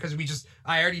go into it because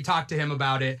I already talked to him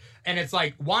about it, and it's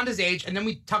like Wanda's age, and then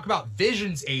we talk about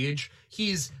Vision's age.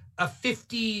 He's a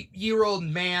 50-year-old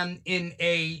man in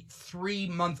a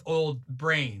 3-month-old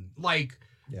brain.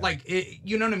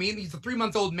 You know what I mean? He's a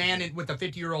 3-month-old man with a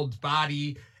 50-year-old's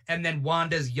body, and then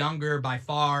Wanda's younger by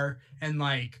far, and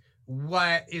like,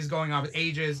 what is going on with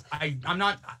ages? I'm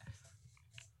not.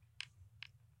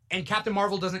 And Captain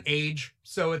Marvel doesn't age,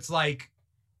 so it's like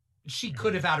she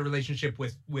could have had a relationship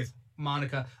with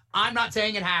Monica. I'm not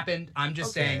saying it happened. I'm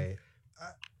just saying.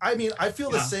 I mean, I feel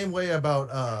the same way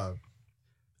about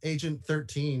Agent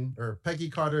 13 or Peggy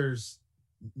Carter's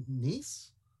niece,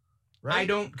 right? I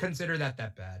don't consider that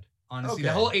bad, honestly.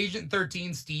 The whole Agent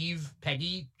 13, Steve,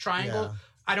 Peggy triangle,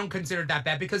 I don't consider that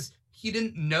bad because he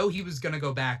didn't know he was going to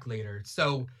go back later.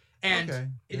 So,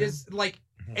 and it is like,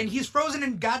 and he's frozen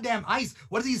in goddamn ice.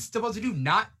 What is he supposed to do?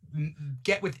 Not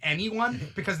get with anyone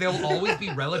because they'll always be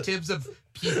relatives of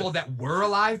people that were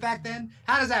alive back then?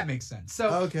 How does that make sense? So,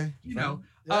 okay, you know,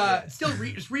 yeah.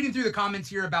 just reading through the comments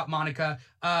here about Monica,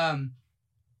 and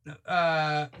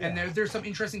there's some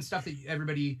interesting stuff that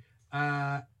everybody,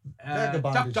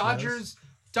 Duck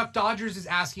Dodgers is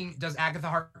asking, does Agatha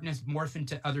Harkness morph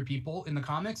into other people in the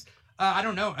comics? I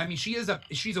don't know. I mean, she's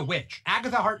a witch.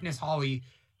 Agatha Harkness, Holly,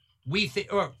 we've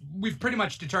pretty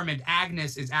much determined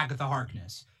Agnes is Agatha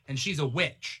Harkness, and she's a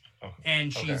witch,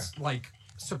 and she's like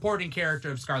supporting character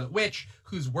of Scarlet Witch,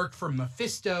 who's worked for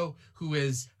Mephisto, who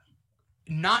is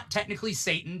not technically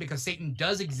Satan, because Satan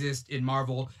does exist in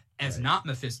Marvel as not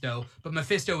Mephisto, but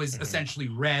Mephisto is essentially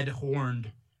red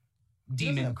horned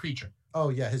demon creature. Oh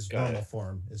yeah, his normal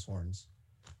form is horns.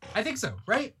 I think so,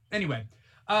 right? Anyway,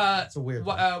 it's a weird.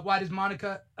 Why does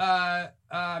Monica?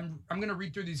 I'm gonna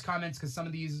read through these comments because some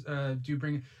of these do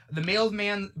bring the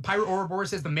mailman. Pirate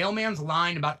Ouroboros says the mailman's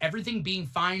line about everything being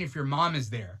fine if your mom is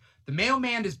there. The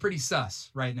mailman is pretty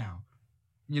sus right now.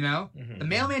 You know, the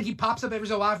mailman, he pops up every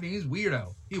so often. He's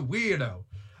weirdo. He's weirdo.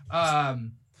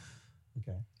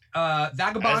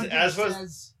 Vagabond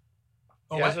says.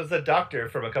 As was the doctor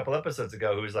from a couple episodes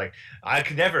ago who's like, I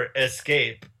could never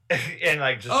escape, and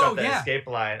like just shut that escape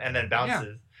line and then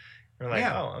bounces. We're like,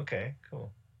 oh, okay,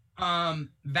 cool.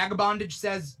 Vagabondage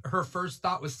says her first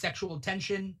thought was sexual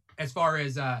tension as far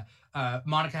as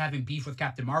Monica having beef with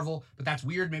Captain Marvel, but that's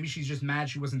weird. Maybe she's just mad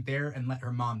she wasn't there and let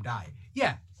her mom die.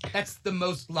 Yeah, that's the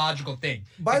most logical thing.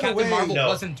 By the Captain way, Marvel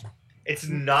wasn't. It's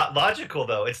not logical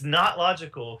though. It's not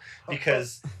logical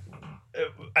because.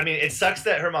 I mean, it sucks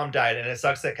that her mom died, and it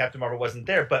sucks that Captain Marvel wasn't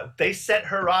there, but they sent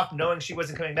her off knowing she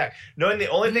wasn't coming back. Knowing the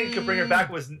only thing that could bring her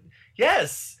back was...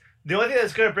 Yes! The only thing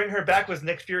that's going to bring her back was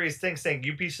Nick Fury's thing saying,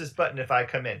 you push this button if I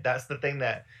come in. That's the thing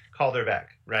that called her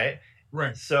back, right?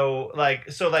 Right. So,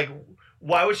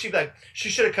 why would she be like, she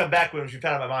should have come back when she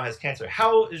found out my mom has cancer.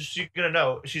 How is she going to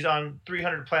know? She's on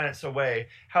 300 planets away.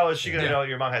 How is she going to know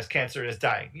your mom has cancer and is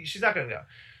dying? She's not going to know.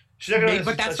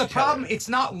 But that's the problem. It's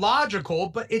not logical,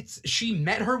 but she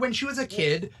met her when she was a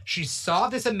kid. She saw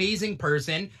this amazing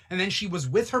person, and then she was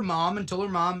with her mom until her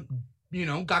mom,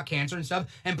 got cancer and stuff,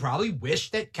 and probably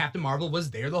wished that Captain Marvel was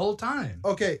there the whole time.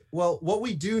 Okay, well, what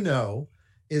we do know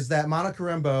is that Monica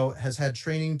Rambeau has had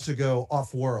training to go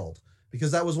off-world,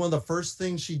 because that was one of the first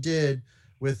things she did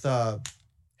with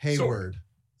Hayward.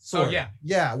 Sword. Oh, yeah.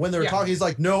 Yeah, when they were talking, he's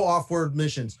like, no off-world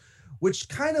missions, which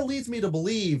kind of leads me to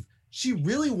believe she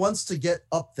really wants to get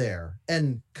up there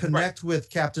and connect with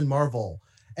Captain Marvel.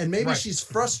 And maybe she's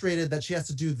frustrated that she has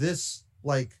to do this,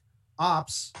 like,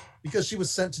 ops, because she was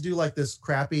sent to do, like, this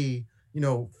crappy,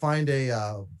 find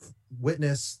a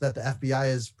witness that the FBI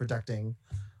is protecting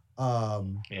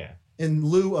in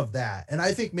lieu of that. And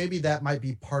I think maybe that might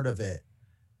be part of it.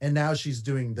 And now she's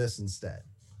doing this instead.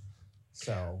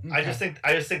 So I just think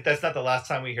that's not the last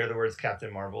time we hear the words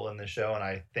Captain Marvel in the show, and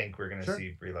I think we're going to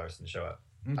see Brie Larson show up.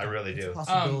 Okay. I really do.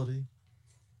 Possibility.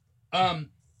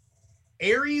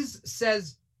 Aries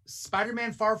says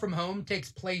Spider-Man Far From Home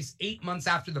takes place 8 months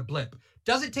after the blip.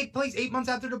 Does it take place 8 months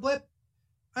after the blip?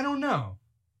 I don't know.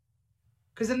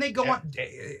 Because then they go on.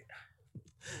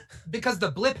 Because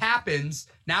the blip happens,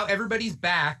 now everybody's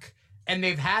back, and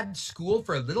they've had school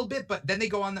for a little bit, but then they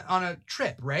go on a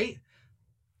trip, right?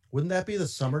 Wouldn't that be the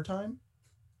summertime?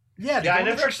 Yeah, I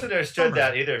never actually understood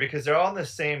that either, because they're all in the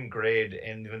same grade,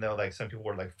 and even though like some people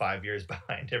were like 5 years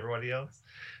behind everybody else,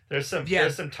 there's some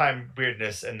time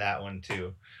weirdness in that one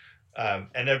too. But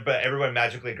everyone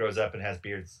magically grows up and has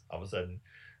beards all of a sudden.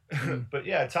 But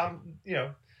yeah, Tom,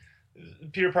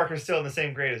 Peter Parker's still in the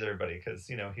same grade as everybody because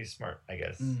he's smart, I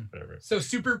guess. Whatever. So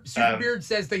Superbeard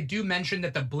says they do mention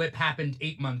that the blip happened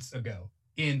 8 months ago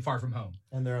in Far From Home,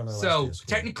 and they're on their last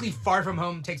technically Far From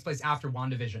Home takes place after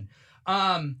WandaVision.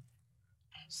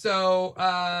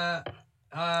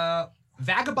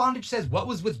 Vagabondage says, what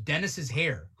was with Dennis's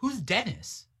hair? Who's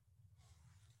Dennis?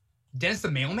 Dennis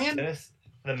the mailman? Dennis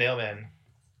the mailman.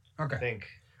 Okay. I think.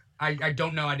 I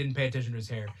don't know. I didn't pay attention to his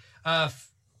hair.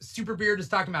 Superbeard is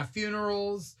talking about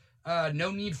funerals.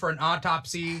 No need for an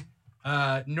autopsy.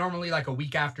 Normally like a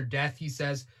week after death, he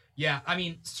says. Yeah, I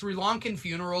mean, Sri Lankan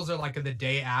funerals are like the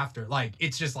day after. Like,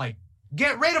 it's just like,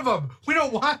 get rid of them. We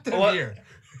don't want them here.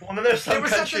 Well, then there's some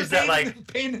countries that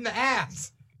pain in the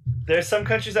ass. There's some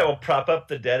countries that will prop up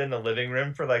the dead in the living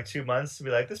room for like 2 months to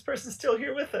be like, this person's still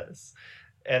here with us,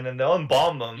 and then they'll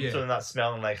embalm them so they're not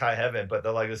smelling like high heaven, but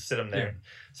they'll like just sit them there. Yeah.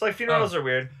 So like funerals are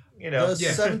weird, The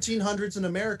 1700s in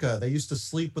America, they used to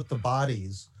sleep with the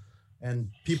bodies and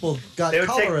people got They would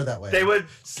cholera that way. They would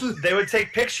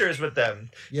take pictures with them.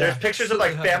 Yeah. There's pictures of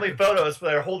like family photos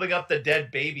where they're holding up the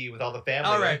dead baby with all the family.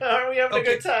 All right. Like, oh, are we having a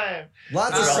good time?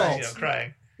 Lots of They're all, salt.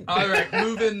 crying. All right,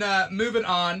 moving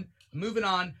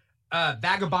on.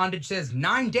 Vagabondage says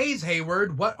 9 days,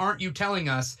 Hayward. What aren't you telling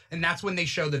us? And that's when they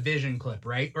show the vision clip,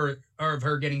 right? Or of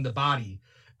her getting the body.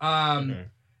 And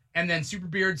then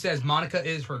Superbeard says Monica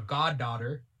is her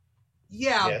goddaughter.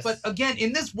 Yeah, Yes. but again,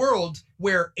 in this world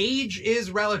where age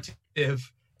is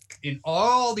relative, in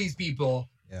all these people,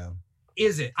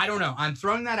 is it? I don't know. I'm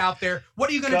throwing that out there. What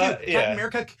are you gonna do? Yeah.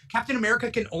 Captain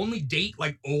America can only date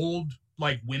like old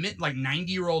women, like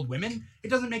 90-year-old women. It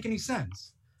doesn't make any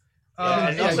sense.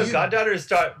 And also, goddaughters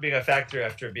start being a factor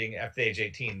after the age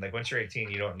 18. Like once you're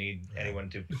 18, you don't need anyone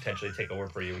to potentially take over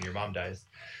for you when your mom dies.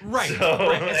 Right. So,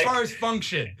 right. As far as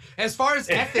function, as far as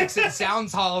ethics, it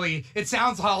sounds Holly. It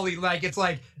sounds Holly like it's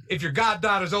like if your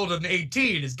goddaughter's older than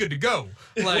 18, it's good to go.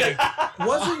 Like,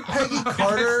 wasn't Peggy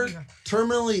Carter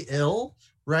terminally ill?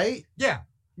 Right. Yeah.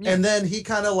 And then he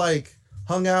kind of like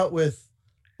hung out with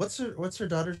what's her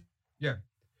daughter? Yeah.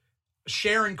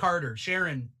 Sharon Carter.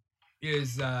 Sharon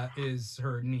is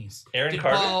her niece. Aaron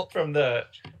Carter from the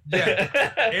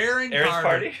Aaron Aaron's Carter.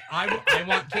 party. I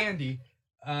want candy.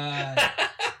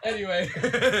 Anyway.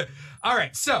 All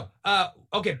right. So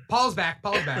okay, Paul's back.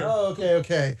 Oh,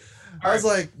 okay. I was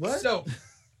like, what? So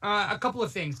a couple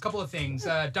of things.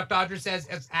 Duck Dodger says,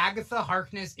 is Agatha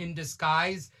Harkness in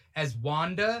disguise as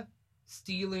Wanda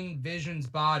stealing Vision's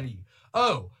body?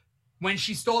 Oh, when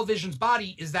she stole Vision's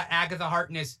body, is that Agatha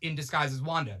Harkness in disguise as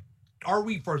Wanda? Are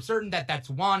we for certain that that's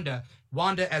Wanda?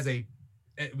 Wanda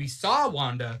we saw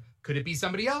Wanda. Could it be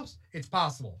somebody else? It's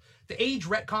possible. The age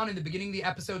retcon in the beginning of the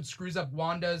episode screws up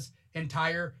Wanda's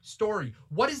entire story.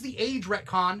 What is the age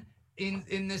retcon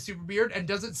in this Super Beard? And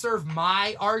does it serve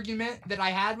my argument that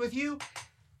I had with you?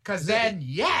 Because then,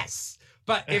 yes.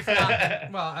 But if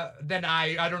not, well, then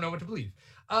I don't know what to believe.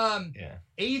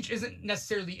 Age isn't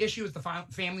necessarily the issue. It's the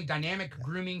family dynamic.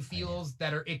 Grooming feels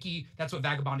that are icky. That's what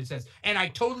Vagabondage says. And I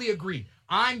totally agree.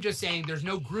 I'm just saying there's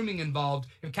no grooming involved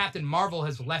if Captain Marvel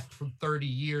has left for 30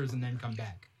 years and then come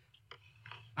back.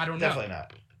 I don't know. Definitely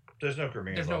not. There's no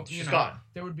grooming involved. She's gone.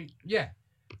 There would be, yeah.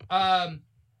 And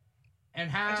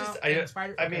how... I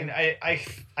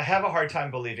have a hard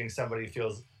time believing somebody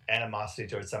feels animosity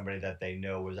towards somebody that they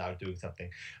know was out doing something.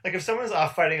 Like if someone's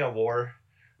off fighting a war...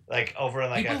 Like over in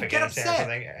like people Afghanistan or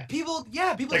something. People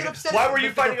get upset. Why were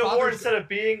you fighting a war instead of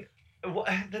being?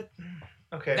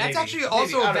 Okay. That's actually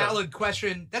also a valid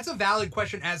question. That's a valid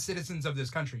question as citizens of this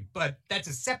country, but that's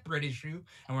a separate issue,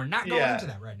 and we're not going into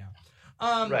that right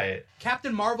now. Right.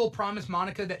 Captain Marvel promised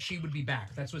Monica that she would be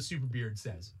back. That's what Superbeard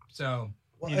says. So.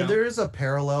 And there is a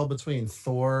parallel between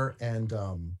Thor and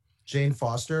Jane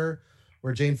Foster,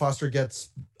 where Jane Foster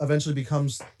eventually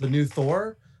becomes the new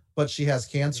Thor, but she has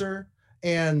cancer.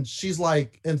 And she's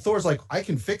like, and Thor's like, I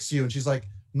can fix you. And she's like,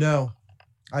 no,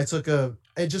 I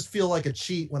just feel like a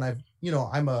cheat when I'm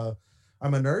a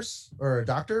nurse or a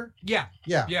doctor. Yeah.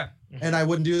 And I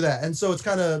wouldn't do that. And so it's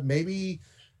kind of, maybe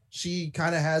she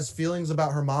kind of has feelings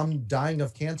about her mom dying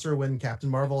of cancer when Captain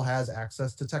Marvel has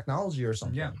access to technology or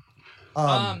something. Yeah.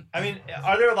 I mean,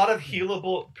 are there a lot of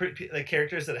healable like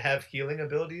characters that have healing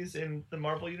abilities in the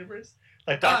Marvel universe?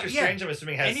 Like Doctor Strange, I'm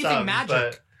assuming has anything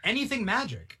magic. Anything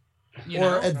magic.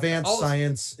 Advanced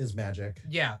science is magic.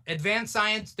 Yeah, advanced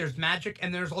science, there's magic,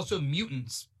 and there's also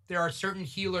mutants. There are certain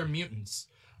healer mutants.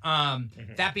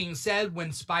 That being said,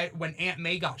 when Aunt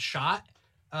May got shot,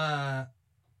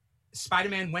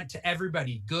 Spider-Man went to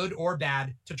everybody, good or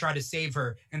bad, to try to save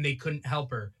her, and they couldn't help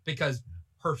her because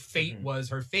her fate was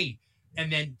her fate.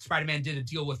 And then Spider-Man did a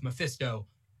deal with Mephisto,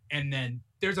 and then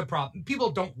there's a problem. People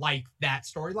don't like that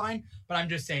storyline, but I'm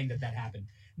just saying that happened.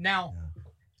 Now...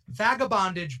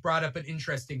 Vagabondage brought up an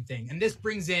interesting thing, and this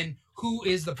brings in who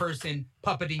is the person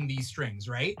puppeting these strings,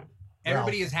 right?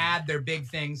 Everybody has had their big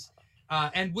things,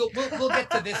 and we'll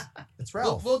get to this. It's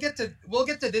Ralph. We'll get to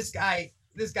this guy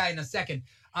in a second.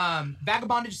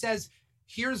 Vagabondage says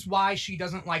here's why she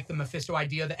doesn't like the Mephisto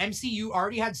idea. The MCU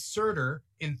already had Surtur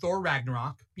in Thor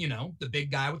Ragnarok, the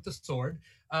big guy with the sword.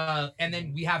 And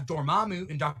then we have Dormammu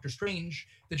in Doctor Strange.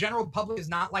 The general public is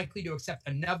not likely to accept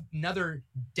another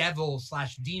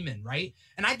devil/demon, right?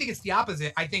 And I think it's the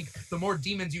opposite. I think the more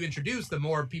demons you introduce, the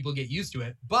more people get used to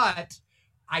it. But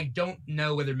I don't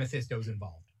know whether Mephisto's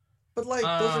involved. But those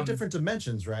are different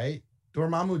dimensions, right?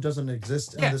 Dormammu doesn't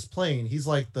exist in this plane. He's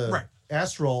like the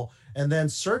astral, and then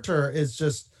Surtur is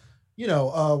just,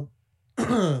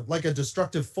 like a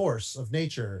destructive force of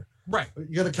nature. Right.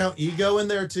 You gonna count Ego in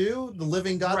there too? The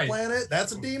living God planet?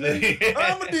 That's a demon?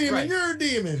 I'm a demon, you're a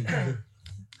demon.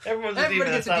 Everyone's a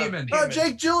Everybody demon. gets a That's demon. not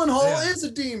Jake Gyllenhaal Yeah. is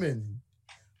a demon.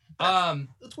 The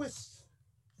twist.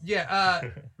 Yeah,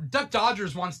 Duck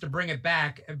Dodgers wants to bring it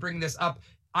back and bring this up.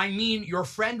 I mean, your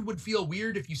friend would feel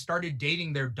weird if you started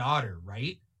dating their daughter,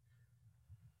 right?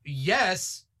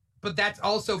 Yes, but that's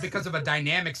also because of a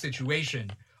dynamic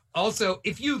situation. Also,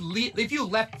 if you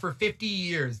left for 50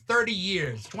 years, 30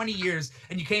 years, 20 years,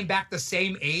 and you came back the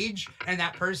same age, and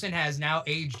that person has now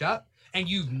aged up, and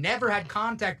you've never had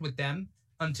contact with them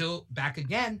until back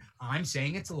again, I'm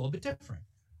saying it's a little bit different.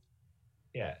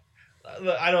 Yeah.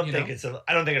 Look, I don't think it's a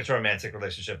romantic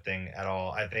relationship thing at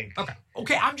all. I think.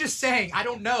 Okay. I'm just saying. I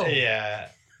don't know. Yeah.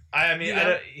 I mean, I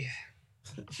don't.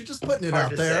 You're just putting it Hard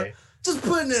out to there. say. Just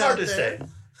putting it Hard out to there. say.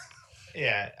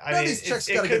 Yeah. I None mean, of these checks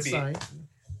it gotta could get be. signed.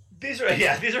 These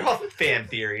are all fan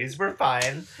theories. We're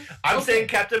fine. I'm saying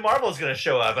Captain Marvel's going to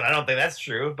show up, and I don't think that's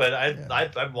true, but I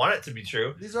want it to be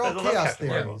true. These are all I love chaos Captain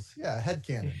Marvel. theories. Yeah,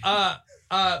 headcanon.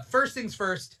 First things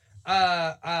first.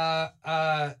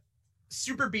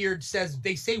 Superbeard says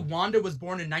they say Wanda was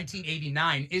born in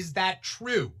 1989. Is that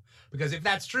true? Because if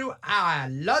that's true, I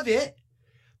love it.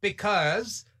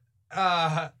 Because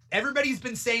everybody's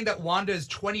been saying that Wanda is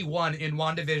 21 in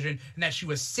WandaVision and that she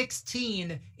was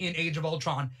 16 in Age of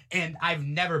Ultron, and I've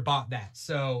never bought that.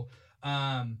 So,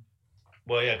 well,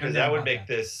 yeah, because that would make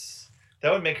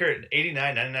her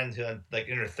 89, 99 to like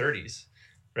in her 30s,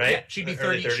 right? Yeah, she'd be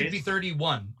 30. She'd be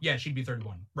 31. Yeah, she'd be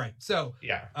 31. Right. So,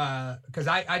 yeah, because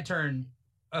I turn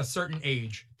a certain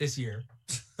age this year.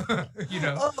 You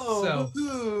know. Oh, so,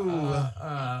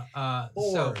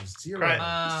 zero,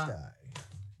 sky.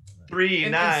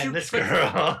 3-9, this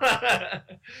girl.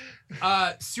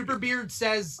 Superbeard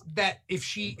says that if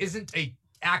she isn't a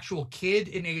actual kid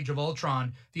in Age of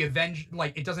Ultron, the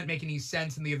it doesn't make any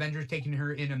sense, and the Avengers taking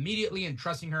her in immediately and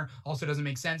trusting her also doesn't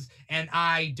make sense. And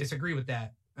I disagree with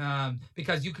that.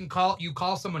 Because you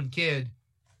call someone kid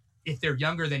if they're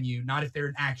younger than you, not if they're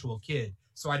an actual kid.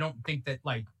 So I don't think that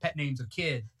like pet names of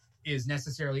kid is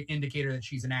necessarily indicator that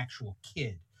she's an actual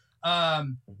kid.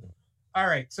 All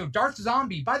right, so Darth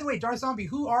Zombie. By the way, Darth Zombie,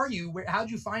 who are you?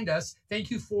 How'd you find us? Thank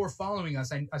you for following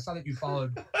us. I saw that you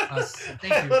followed us.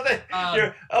 Thank you.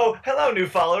 Hello, new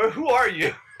follower. Who are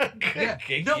you? Yeah.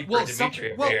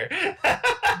 Dimithri here.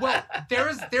 Well, there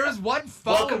is one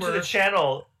follower. Welcome to the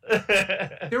channel.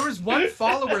 There was one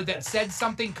follower that said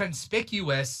something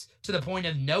conspicuous to the point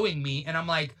of knowing me, and I'm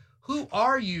like, who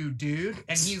are you, dude?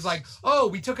 And he's like, oh,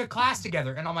 we took a class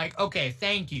together. And I'm like, okay,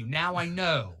 thank you. Now I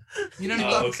know. You know what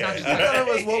I mean? It's not just I thought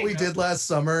it was what we did last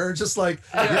summer. Just like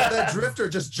that drifter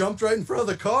just jumped right in front of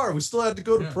the car. We still had to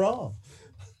go to prom.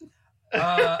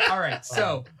 All right.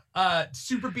 So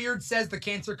Superbeard says the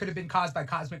cancer could have been caused by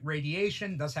cosmic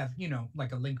radiation, thus have,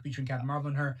 like a link between Captain Marvel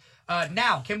and her.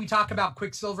 Now, can we talk about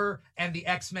Quicksilver and the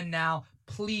X-Men now?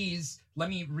 Please, let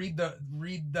me read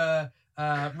the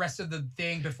rest of the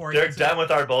thing before they're done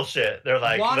with our bullshit. They're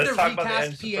like, let's talk about the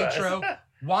end Pietro.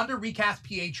 Wanda recast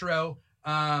Pietro.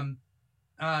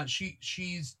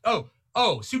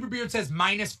 Superbeard says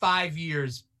 -5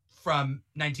 years from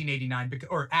 1989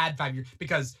 or add 5 years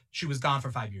because she was gone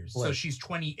for 5 years. So she's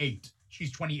 28.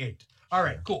 She's 28. All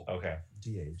right, cool. Okay.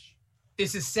 DH.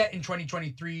 This is set in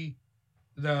 2023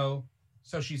 though,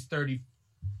 so she's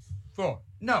 34.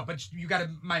 No, but you got to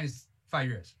 -5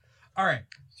 years. All right.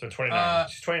 So 29.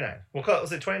 She's 29. Let's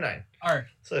say 29. All right.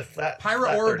 So if that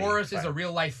Pyra Ouroboros is a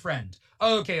real life friend.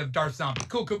 Okay, of Darth Zombie.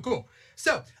 Cool.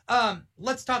 So,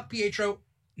 let's talk Pietro.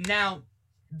 Now,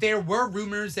 there were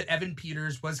rumors that Evan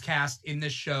Peters was cast in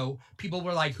this show. People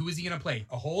were like, who is he going to play?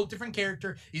 A whole different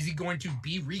character? Is he going to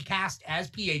be recast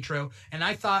as Pietro? And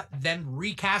I thought them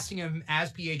recasting him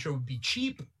as Pietro would be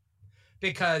cheap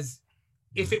because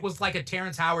if it was like a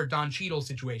Terrence Howard, Don Cheadle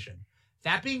situation.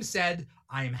 That being said,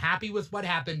 I am happy with what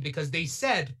happened because they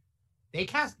said they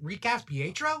recast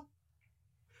Pietro,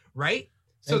 right?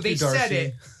 So they said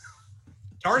it.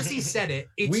 Darcy said it.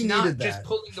 It's not just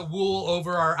pulling the wool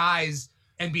over our eyes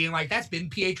and being like, that's been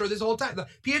Pietro this whole time.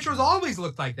 Pietro's always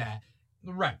looked like that.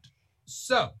 Right.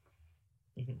 So,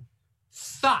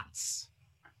 thoughts?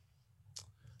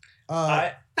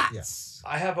 Thoughts?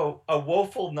 I have a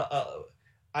woeful...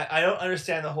 I don't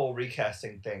understand the whole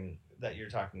recasting thing that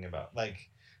you're talking about. Like,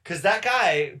 because that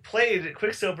guy played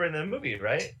Quicksilver in the movie,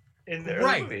 right? In the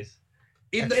early movies.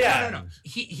 No.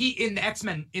 He in the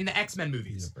X-Men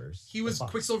movies. Universe. He was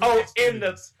Quicksilver.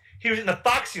 He was in the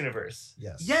Fox universe.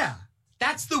 Yes. Yeah.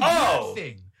 That's the weird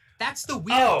thing. That's the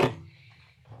weird thing.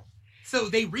 So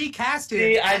they recast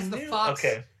him as the Fox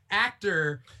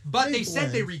actor, but they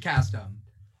said they recast him.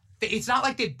 It's not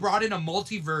like they brought in a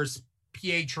multiverse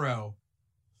Pietro.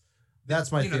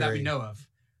 That's my theory. That we know of.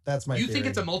 That's my theory. You think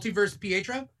it's a multiverse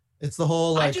Pietro? It's the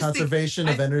whole I like just think- conservation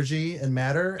of energy and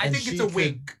matter. I and think it's she a could-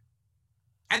 wink.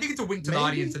 I think it's a wink to the Maybe.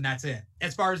 audience, and that's it.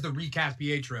 As far as the recast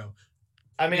Pietro,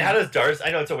 I mean, how does Darcy?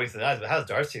 I know it's a wink to the eyes, but how does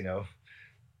Darcy know?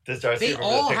 Does Darcy they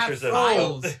remember all the have pictures of?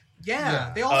 files. Yeah,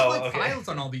 Yeah. they all have Oh, like okay. files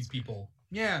on all these people.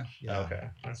 Yeah, Yeah. Okay,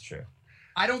 that's true.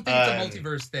 I don't think it's a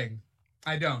multiverse thing.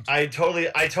 I don't. I'm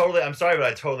sorry, but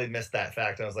I totally missed that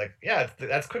fact. I was like, yeah,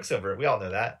 that's Quicksilver. We all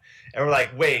know that. And we're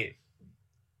like, wait,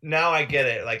 now I get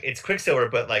it. Like, it's Quicksilver,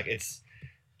 but like, it's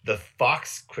the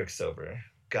Fox Quicksilver.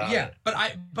 Got it.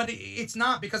 But it's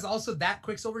not, because also that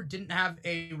Quicksilver didn't have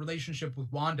a relationship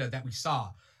with Wanda that we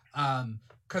saw.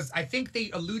 Because I think they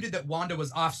alluded that Wanda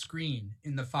was off screen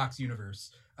in the Fox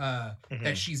universe.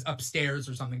 That she's upstairs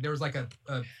or something. There was like a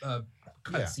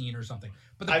cut scene or something.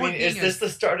 But the point is being this the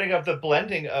starting of the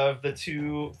blending of the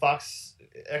two Fox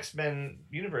X-Men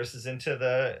universes into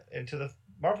the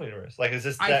Marvel universe? Like, is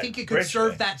this? I think it could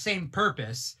serve bridgeway? that same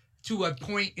purpose to a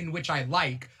point in which I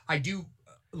do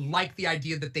like the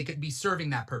idea that they could be serving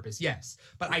that purpose, yes.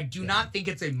 But I do not think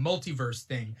it's a multiverse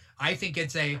thing. I think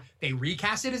it's they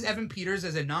recast it as Evan Peters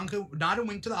as a not a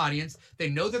wink to the audience. They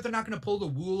know that they're not going to pull the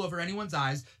wool over anyone's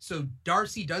eyes. So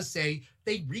Darcy does say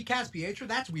they recast Pietro.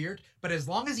 That's weird. But as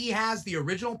long as he has the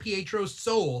original Pietro's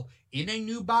soul in a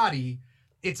new body,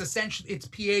 it's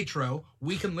Pietro.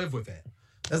 We can live with it.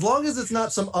 As long as it's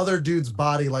not some other dude's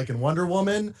body like in Wonder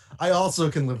Woman, I also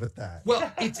can live with that.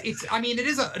 Well, I mean, it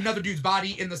is another dude's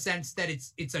body in the sense that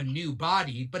it's a new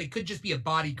body, but it could just be a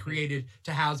body created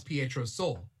to house Pietro's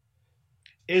soul.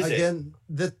 Is Again,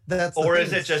 it? That's Or the is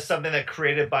thing. it just something that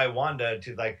created by Wanda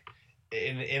to like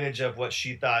an image of what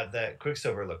she thought that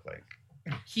Quicksilver looked like?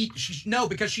 No,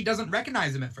 because she doesn't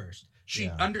recognize him at first. She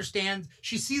Yeah. understands,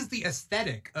 she sees the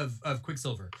aesthetic of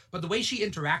Quicksilver, but the way she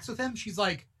interacts with him, she's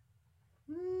like,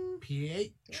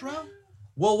 Pietro?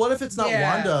 Well, what if it's not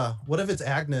Yeah. Wanda? What if it's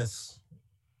Agnes?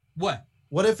 What?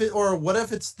 What if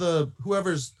it's the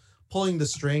whoever's pulling the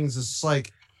strings is just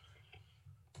like,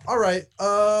 all right,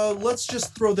 let's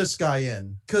just throw this guy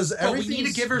in because But we need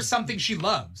to give her something she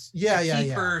loves. Yeah, to yeah, keep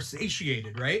yeah. her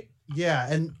satiated, right?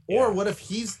 Yeah, or what if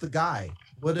he's the guy?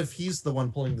 What if he's the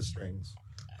one pulling the strings?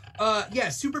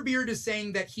 Superbeard is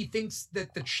saying that he thinks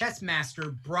that the chess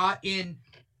master brought in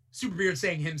Superbeard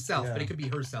saying himself, Yeah. but it could be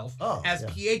herself, Oh, as yeah.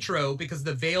 Pietro because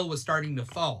the veil was starting to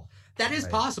fall. That is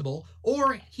Right. possible.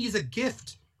 Or he's a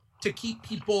gift to keep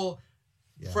people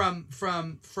Yeah.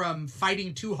 from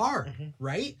fighting too hard,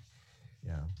 right?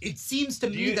 Yeah. It seems to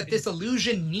me that this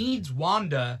illusion needs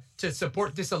Wanda to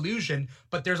support this illusion,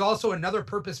 but there's also another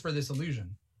purpose for this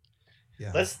illusion.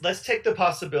 Yeah. Let's take the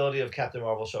possibility of Captain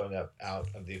Marvel showing up out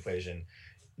of the equation.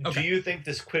 Okay. Do you think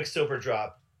this Quicksilver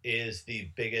drop is the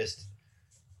biggest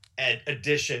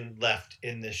addition left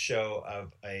in this show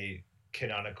of a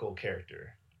canonical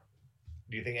character?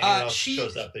 Do you think anyone else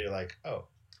shows up that you're like, oh,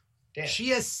 damn? She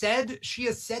has said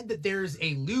that there's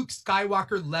a Luke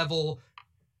Skywalker level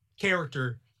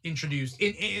character introduced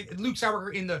in Luke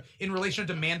Skywalker in relation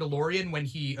to Mandalorian when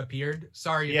he appeared.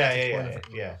 Sorry, if that's a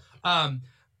spoiler for-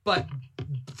 But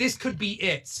this could be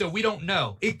it, so we don't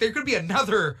know. There could be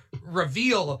another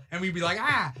reveal, and we'd be like,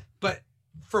 but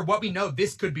for what we know,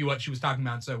 this could be what she was talking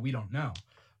about, so we don't know.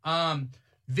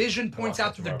 Vision points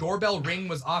out that the doorbell ring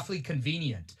was awfully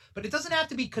convenient, but it doesn't have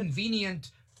to be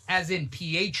convenient as in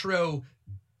Pietro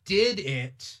did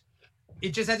it. It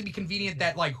just has to be convenient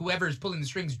that like whoever is pulling the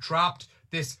strings dropped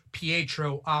this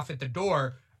Pietro off at the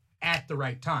door at the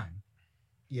right time.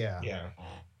 Yeah. Yeah.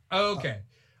 Okay.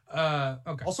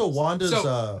 Okay. Also, Wanda's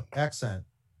accent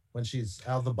when she's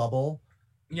out of the bubble.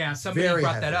 Yeah, somebody Very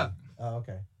brought heavy. that up. Oh,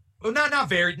 okay. Well,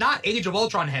 not Age of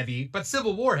Ultron heavy, but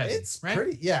Civil War heavy. It's right?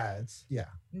 pretty. Yeah. It's yeah.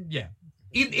 Yeah.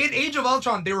 In Age of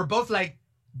Ultron, they were both like,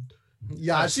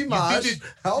 Yashimash.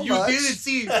 How you much?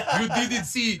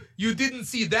 you didn't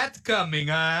see that coming,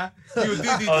 huh? You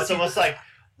didn't. Oh, it's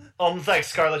almost like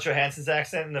Scarlett Johansson's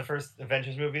accent in the first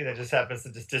Avengers movie that just happens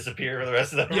to just disappear for the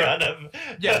rest of the run of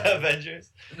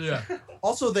Avengers. Yeah.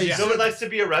 Also, they No one likes to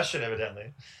be a Russian,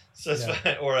 evidently. So it's Yeah.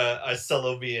 fine. Or a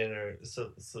Solovian or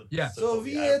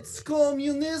Soviet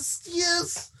communist.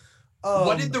 Yes.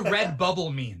 What did the red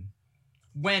bubble mean?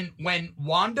 When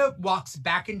Wanda walks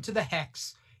back into the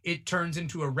hex, it turns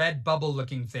into a red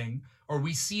bubble-looking thing, or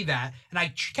we see that. And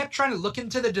I kept trying to look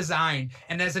into the design,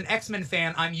 and as an X-Men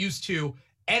fan, I'm used to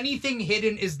anything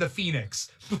hidden is the Phoenix,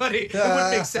 but it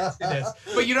wouldn't make sense to this.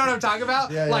 But you know what I'm talking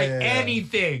about? Yeah, like yeah.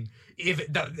 anything,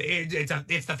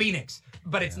 it's the Phoenix,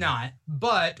 but it's not.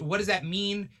 But what does that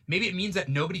mean? Maybe it means that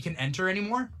nobody can enter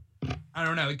anymore. I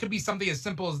don't know. It could be something as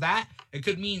simple as that. It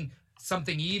could mean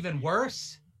something even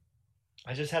worse.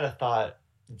 I just had a thought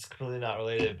it's completely not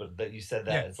related, but that you said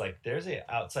that it's like there's a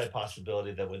outside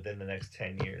possibility that within the next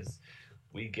 10 years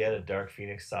we get a Dark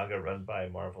Phoenix saga run by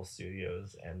Marvel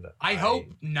Studios, and I hope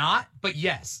not, but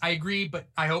yes, I agree, but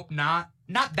I hope not.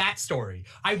 Not that story.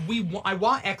 I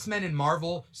want X-Men and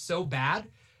Marvel so bad,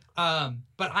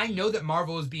 but I know that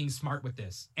Marvel is being smart with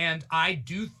this, and I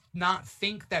do not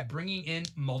think that bringing in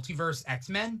multiverse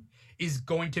X-Men is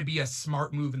going to be a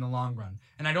smart move in the long run,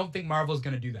 and I don't think Marvel is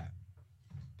going to do that.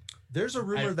 There's a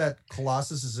rumor that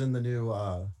Colossus is in the new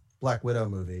Black Widow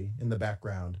movie in the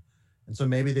background. And so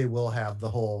maybe they will have the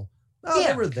whole. Oh,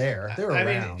 they were there. They were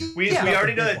around. Mean, we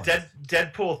already know that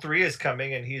Deadpool 3 is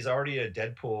coming, and he's already a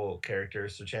Deadpool character,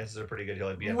 so chances are pretty good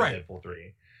he'll be in Deadpool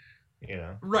 3. You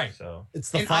know, right? So it's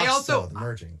the Fox the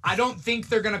merging. I don't think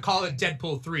they're gonna call it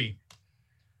Deadpool 3.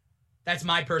 That's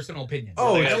my personal opinion.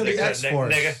 Oh, it's gonna be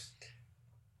X-Force.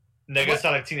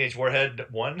 Negasonic Teenage Warhead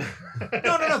 1.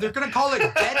 No. They're gonna call it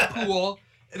Deadpool.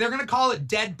 They're gonna call it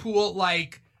Deadpool,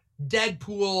 like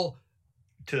Deadpool.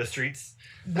 To the streets,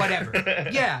 whatever.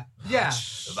 yeah.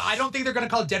 I don't think they're gonna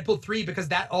call it Deadpool 3 because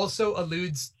that also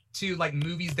alludes to like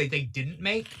movies that they didn't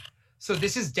make. So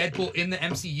this is Deadpool in the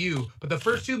MCU, but the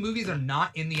first two movies are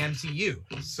not in the MCU.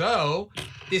 So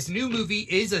this new movie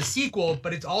is a sequel,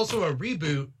 but it's also a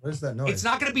reboot. What is that noise? It's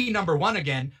not gonna be number 1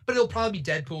 again, but it'll probably be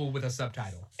Deadpool with a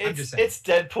subtitle. I'm just saying. It's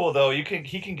Deadpool though. He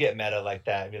can get meta like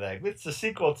that and be like, it's a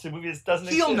sequel to movies that doesn't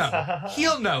exist.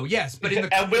 He'll know, yes. But in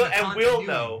the we'll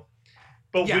know.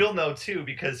 But we'll know too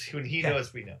because when he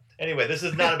knows, we know. Anyway, this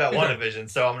is not about WandaVision,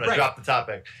 so I'm gonna drop the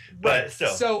topic. But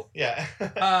so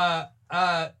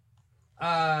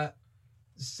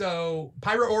So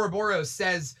Pyro Ouroboros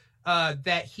says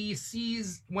that he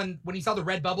sees when he saw the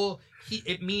red bubble,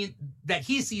 it means that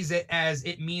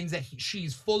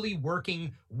she's fully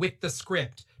working with the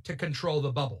script to control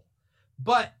the bubble,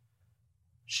 but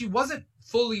she wasn't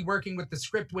fully working with the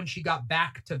script when she got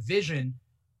back to Vision,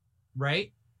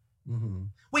 right? Mm-hmm.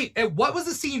 Wait, what was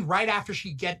the scene right after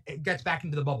she gets back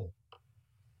into the bubble?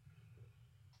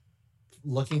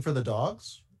 Looking for the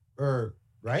dogs, or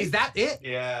right? Is that it?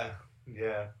 Yeah.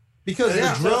 Because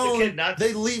the drone,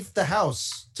 they leave the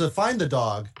house to find the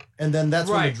dog, and then that's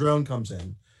when the drone comes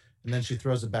in, and then she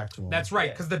throws it back to him. That's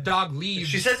right, because the dog leaves.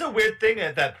 She says a weird thing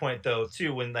at that point, though,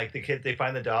 too, when like they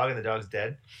find the dog and the dog's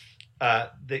dead.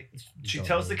 She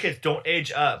tells the kids don't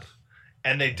age up,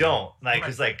 and they don't. Like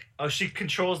it's like, oh, she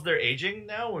controls their aging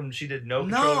now when she did no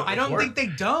control. No, I don't think they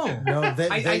don't. No,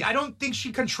 I don't think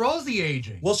she controls the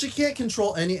aging. Well, she can't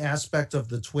control any aspect of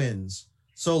the twins.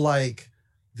 So like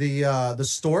the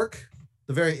stork,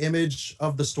 the very image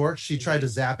of the stork, she tried to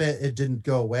zap it. It didn't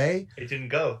go away. It didn't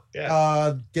go.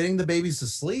 Yeah. Getting the babies to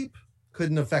sleep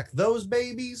couldn't affect those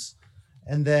babies.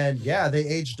 And then, they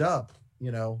aged up,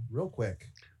 real quick.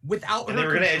 Without and her they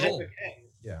were control. Age up again.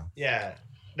 Yeah. Yeah.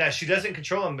 Now, she doesn't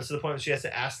control them, but to the point where she has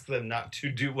to ask them not to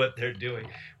do what they're doing,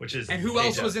 which is... And who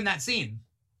else was in that scene?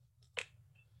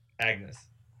 Agnes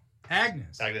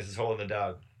is holding the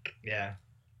dog. Yeah.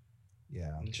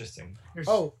 Yeah. Interesting.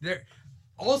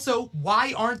 Also,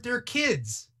 why aren't there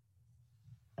kids?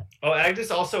 Oh, Agnes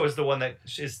also is the one that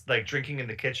is like drinking in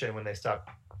the kitchen when they stop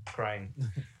crying.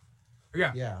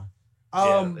 Yeah.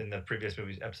 In the previous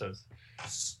episodes.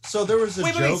 So there was a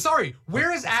joke. Wait, sorry.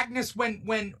 Where is Agnes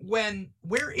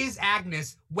where is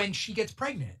Agnes when she gets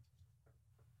pregnant?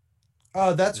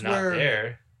 That's not where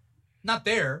there. Not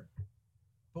there.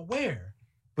 But where?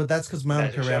 But that's because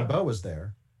Monica Rambeau was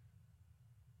there.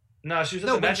 No, she was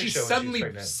at the magic show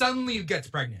suddenly gets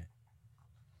pregnant.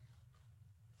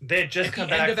 They had just come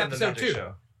back from the magic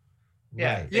show.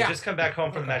 Yeah, right. They just come back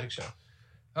home from the magic show.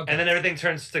 Okay. And then everything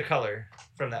turns to color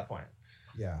from that point.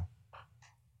 Yeah.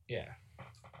 Yeah.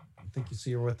 I think you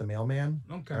see her with the mailman.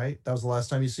 Okay. Right? That was the last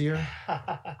time you see her.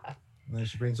 And then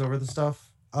she brings over the stuff.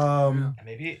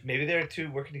 Maybe they're two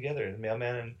working together. The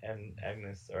mailman and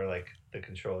Agnes are like the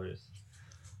controllers.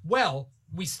 Well,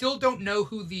 we still don't know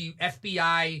who the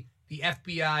FBI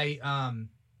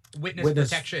witness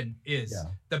protection is.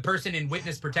 Yeah. The person in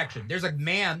witness protection. There's a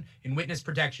man in witness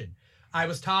protection. I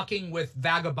was talking with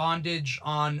Vagabondage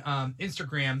on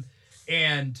Instagram,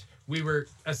 and we were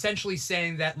essentially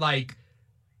saying that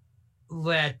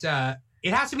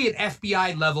it has to be an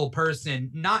FBI level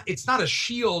person. It's not a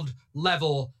SHIELD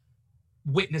level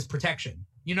witness protection.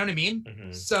 You know what I mean?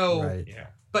 Mm-hmm. So, right. Yeah.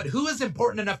 But who is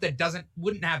important enough that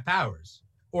wouldn't have powers,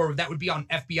 or that would be on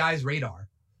FBI's radar?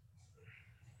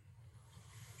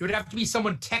 It would have to be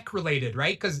someone tech related,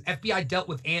 right? Because FBI dealt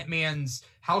with Ant-Man's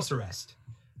house arrest.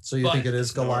 So you think it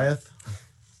is Goliath?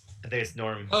 I think it's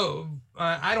Norm. Oh,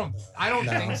 I don't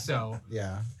think so.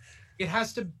 Yeah. It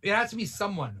has to be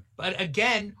someone. But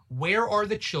again, where are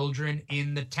the children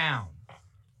in the town?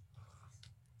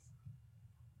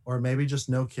 Or maybe just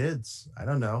no kids. I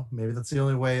don't know. Maybe that's the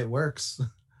only way it works.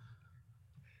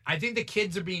 I think the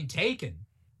kids are being taken,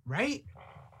 right?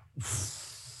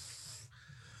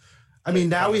 I mean,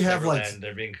 now we have like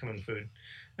they're being common food.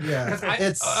 Yeah,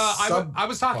 I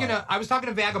was talking to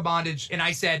Vagabondage, and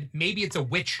I said maybe it's a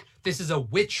witch. This is a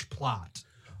witch plot,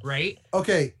 right?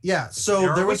 Okay, yeah.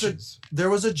 So there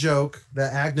was a joke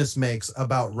that Agnes makes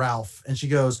about Ralph, and she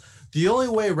goes, "The only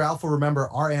way Ralph will remember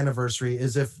our anniversary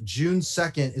is if June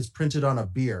 2nd is printed on a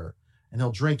beer, and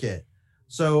he'll drink it."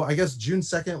 So I guess June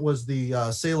 2nd was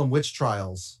the Salem witch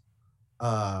trials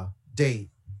date,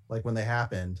 like when they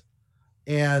happened.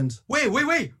 And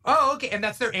wait. Oh, okay, and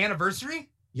that's their anniversary?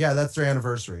 Yeah, that's their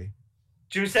anniversary.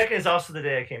 June 2nd is also the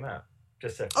day I came out.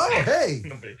 Just so hey.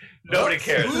 Nobody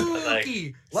cares. Like,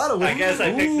 a lot of I guess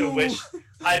I picked the witch.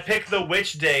 I picked the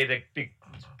witch day to be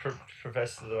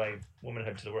profess my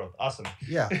womanhood to the world. Awesome.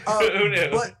 Yeah. Who knew?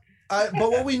 But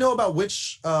what we know about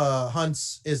witch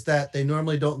hunts is that they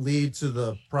normally don't lead to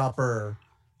the proper,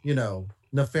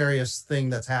 nefarious thing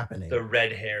that's happening. The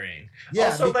red herring. Yeah.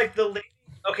 Also, like the lady.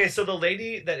 Okay, so the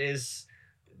lady that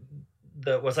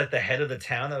was like the head of the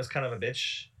town that was kind of a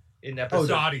bitch in episode.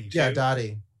 Dottie. Yeah,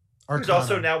 Dottie. Who's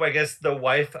also now, I guess, the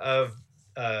wife of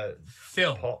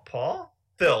Phil. Paul?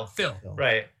 Phil.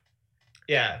 Right.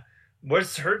 Yeah.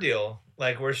 What's her deal?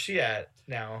 Like, where's she at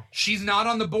now? She's not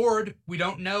on the board. We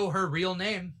don't know her real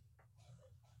name.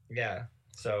 Yeah.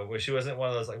 So she wasn't one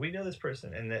of those, like, we know this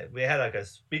person. And that we had, like, a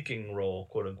speaking role,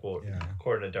 quote unquote,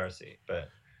 according to Darcy. But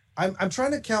I'm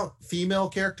trying to count female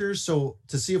characters to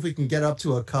see if we can get up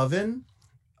to a coven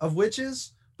of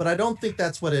witches, but I don't think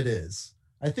that's what it is.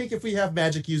 I think if we have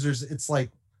magic users, it's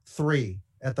like 3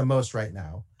 at the most right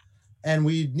now. And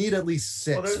we need at least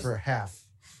 6 for half.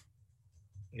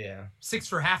 Yeah. 6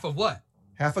 for half of what?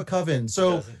 Half a coven.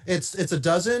 So it's a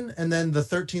dozen, and then the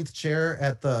 13th chair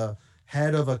at the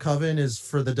head of a coven is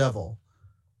for the devil.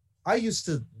 I used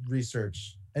to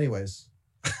research. Anyways.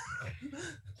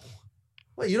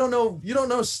 Well, you don't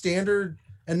know standard,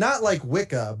 and not like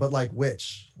Wicca, but like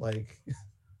witch, like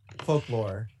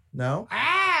folklore. No?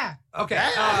 Okay.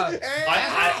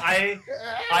 I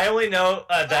only know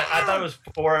that I thought it was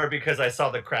 4 because I saw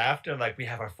the craft and like we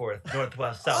have our 4th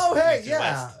northwest south. Oh hey, east,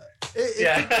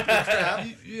 yeah.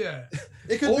 Yeah.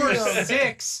 It could or be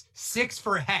 6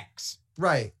 for hex.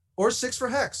 Right. Or 6 for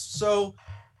hex. So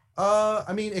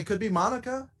I mean it could be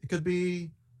Monica, it could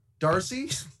be Darcy,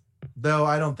 though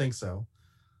I don't think so.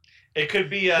 It could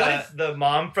be the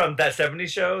mom from that 70s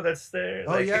show that's there.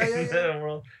 Oh, like, yeah. The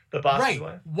world, the boss's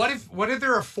wife. What if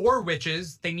there are 4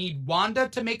 witches? They need Wanda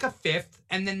to make a 5th,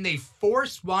 and then they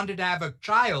force Wanda to have a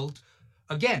child.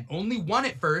 Again, only 1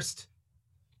 at first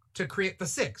to create the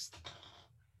 6th.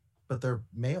 But they're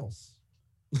males.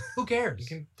 Who cares?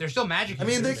 They're still magic. I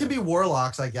mean, they can be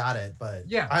warlocks. I got it, but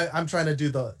yeah, I'm trying to do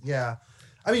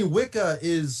I mean,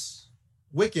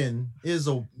 Wiccan is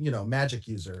a magic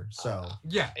user, so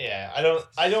yeah.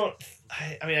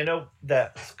 I mean, I know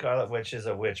that Scarlet Witch is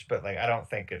a witch, but like I don't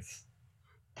think it's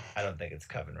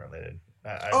coven related.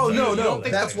 No.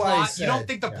 That's why I said, you don't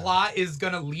think the plot is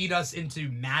gonna lead us into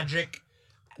magic?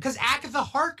 Because Agatha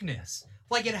Harkness,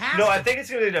 like it has. No, I think it's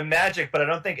gonna lead to magic, but I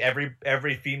don't think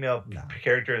every female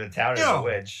character in the town is a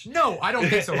witch. No, I don't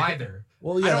think so either.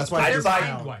 Well, yeah, that's why they're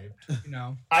mind wiped.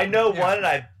 I know one,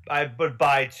 and I would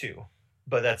buy 2.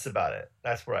 But that's about it.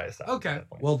 That's where I stop. Okay.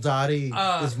 Well, Dottie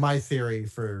is my theory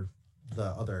for the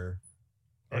other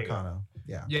Arcana.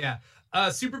 Yeah. Yeah.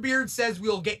 Superbeard says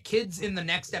we'll get kids in the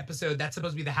next episode. That's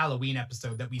supposed to be the Halloween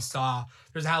episode that we saw.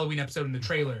 There's a Halloween episode in the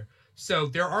trailer. So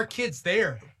there are kids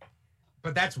there.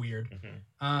 But that's weird.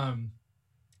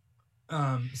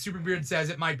 Superbeard says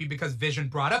it might be because Vision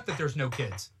brought up that there's no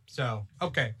kids. So,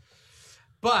 okay.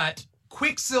 But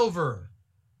Quicksilver.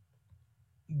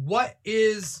 What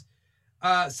is...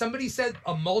 somebody said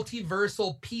a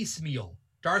multiversal piecemeal.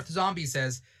 Darth Zombie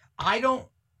says,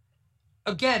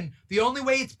 again, the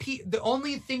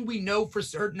only thing we know for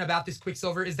certain about this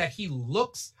Quicksilver is that he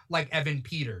looks like Evan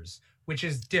Peters, which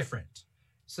is different.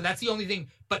 So that's the only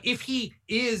thing. But if he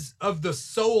is of the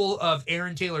soul of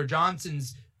Aaron Taylor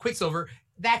Johnson's Quicksilver,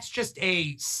 that's just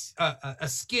a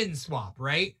skin swap,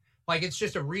 right? Like it's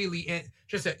just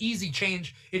just an easy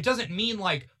change. It doesn't mean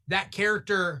like that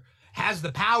character has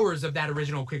the powers of that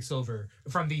original Quicksilver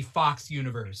from the Fox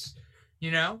universe,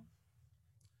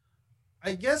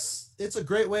 I guess it's a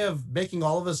great way of making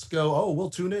all of us go, oh, we'll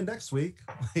tune in next week.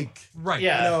 Like, right.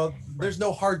 Yeah. There's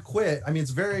no hard quit. I mean,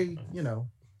 it's very,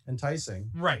 enticing.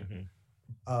 Right.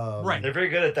 Right. They're very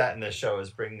good at that in the show, is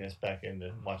bringing us back in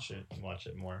to watch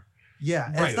it more.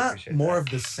 Yeah. And it's not more of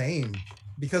the same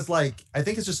because like, I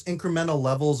think it's just incremental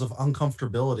levels of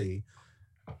uncomfortability.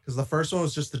 Because the first one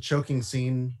was just the choking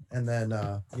scene, and then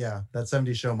that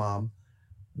 70s show mom.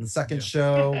 And the second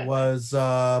show was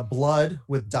Blood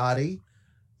with Dottie.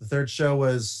 The third show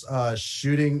was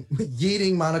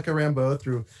yeeting Monica Rambeau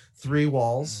through 3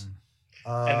 walls.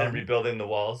 And then rebuilding the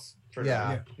walls. And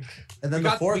then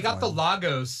we got the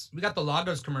Lagos. We got the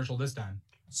Lagos commercial this time.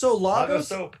 So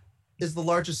Lagos is the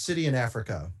largest city in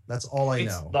Africa. That's all I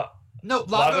know. No,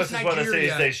 Lagos is Nigeria. one of the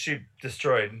cities she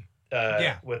destroyed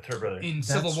with her brother in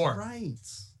Civil War. Right.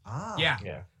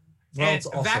 Yeah. Well, and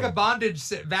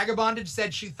Vagabondage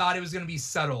said she thought it was going to be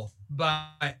subtle,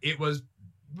 but it was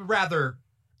rather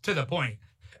to the point.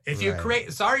 If you create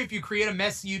a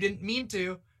mess you didn't mean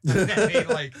to,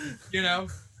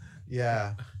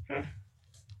 Yeah.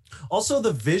 Also,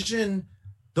 the Vision,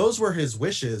 those were his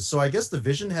wishes. So I guess the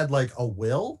Vision had like a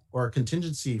will or a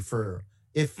contingency for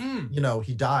if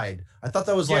he died. I thought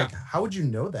that was like, how would you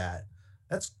know that?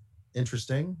 That's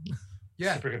interesting.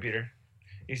 Yeah. Supercomputer.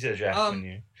 Easy to draft when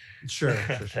you sure.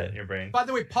 in your brain. By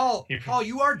the way, Paul,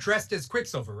 you are dressed as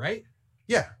Quicksilver, right?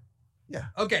 Yeah.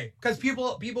 Okay, because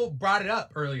people brought it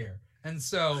up earlier, and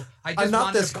so I'm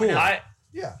not this cool. I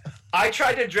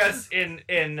tried to dress in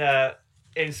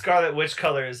Scarlet Witch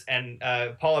colors, and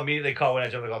Paul immediately called when I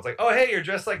jumped the call. It's like, oh hey, you're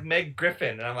dressed like Meg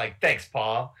Griffin, and I'm like, thanks,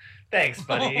 Paul. Thanks,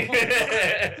 buddy.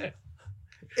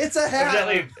 It's a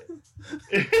hat.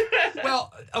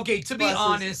 Well, okay. To be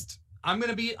honest, I'm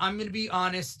gonna be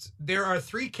honest. There are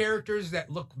 3 characters that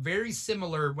look very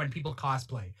similar when people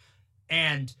cosplay,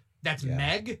 and that's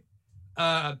Meg,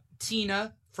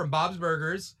 Tina from Bob's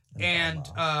Burgers, and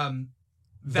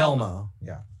Velma.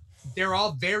 Yeah, they're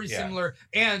all very similar.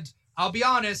 And I'll be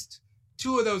honest,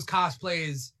 2 of those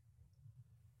cosplays,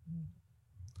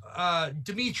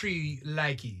 Dimithri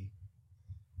likey.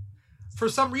 For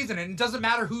some reason, and it doesn't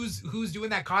matter who's doing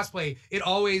that cosplay.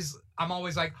 I'm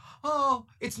always like, oh,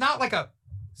 it's not like a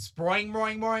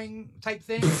sproing type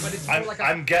thing, but it's more like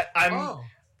I'm gonna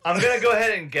go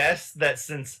ahead and guess that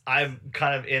since I'm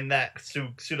kind of in that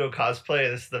pseudo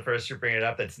cosplay, this is the first you're bringing it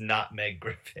up. That's not Meg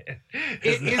Griffin.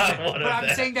 It isn't, but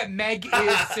I'm saying that Meg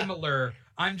is similar.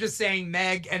 I'm just saying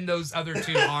Meg and those other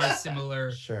 2 are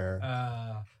similar. Sure.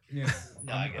 I'm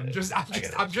just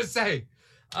saying.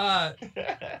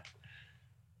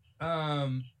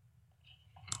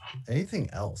 Anything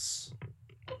else?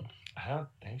 I don't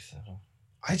think so.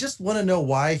 I just want to know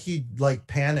why he like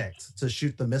panicked to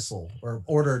shoot the missile or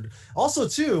ordered. Also,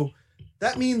 too,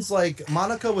 that means like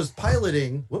Monica was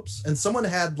piloting, and someone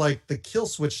had like the kill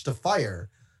switch to fire.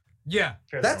 Yeah,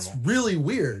 that's really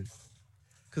weird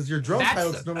because your drone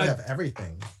pilots normally have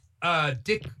everything.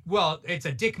 It's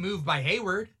a dick move by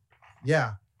Hayward.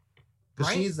 Yeah,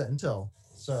 because she needs that intel.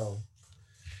 So.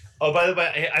 Oh, by the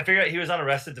way, I figured out he was on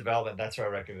Arrested Development. That's where I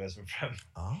recognize him from.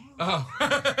 Oh.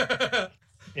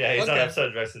 Yeah, he's on an episode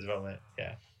of Arrested Development.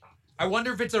 Yeah. I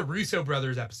wonder if it's a Russo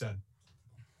Brothers episode.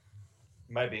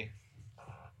 Might be.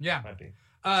 Yeah. Might be.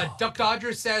 Duck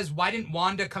Dodger says, why didn't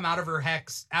Wanda come out of the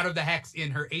hex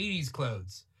in her 80s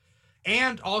clothes?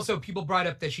 And also people brought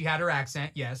up that she had her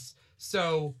accent. Yes.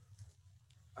 So,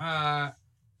 also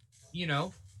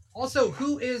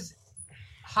who is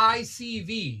High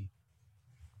CV?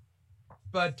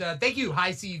 But thank you,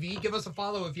 High CV. Give us a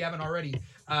follow if you haven't already.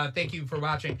 Thank you for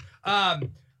watching.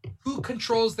 Who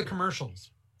controls the commercials?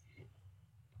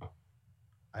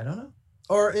 I don't know.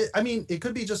 Or, it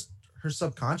could be just her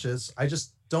subconscious. I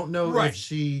just don't know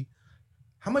if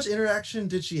how much interaction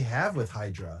did she have with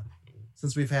Hydra?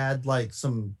 Since we've had, like,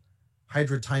 some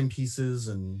Hydra timepieces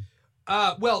and...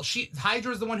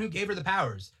 Hydra's the one who gave her the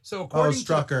powers. So according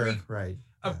Strucker,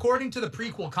 according to the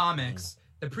prequel comics,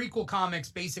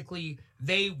 basically,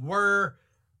 they were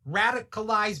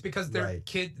radicalized because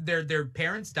their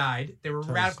parents died. They were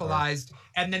radicalized,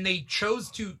 and then they chose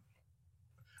to,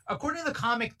 according to the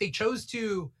comic, they chose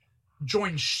to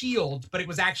join SHIELD, but it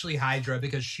was actually Hydra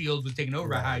because SHIELD was taken over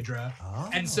by Hydra,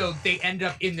 and so they end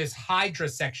up in this Hydra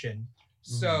section.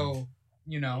 So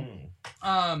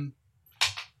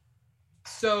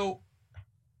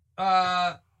High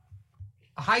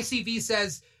CV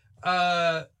says,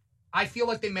 I feel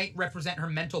like they may represent her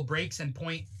mental breaks and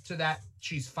point to that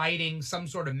she's fighting some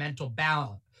sort of mental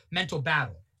battle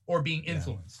or being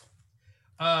influenced.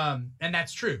 And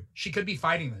that's true. She could be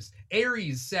fighting this.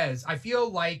 Aries says, I feel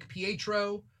like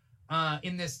Pietro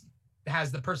in this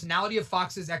has the personality of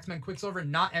Fox's X-Men Quicksilver,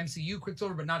 not MCU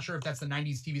Quicksilver, but not sure if that's the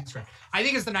 90s TV script. I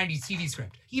think it's the 90s TV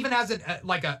script. Even as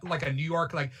like a New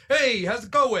York, like, hey, how's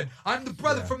it going? I'm the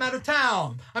brother from out of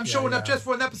town. I'm showing up just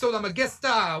for an episode. I'm a guest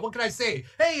star. What can I say?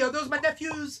 Hey, are those my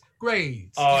nephews?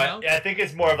 grades. Oh, you know? I think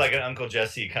it's more of like an Uncle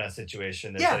Jesse kind of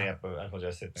situation than Yeah. setting up an Uncle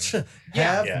Jesse thing.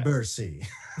 Have Yeah. mercy.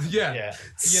 Yeah. Yeah.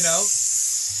 You know?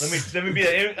 Let me be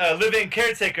a living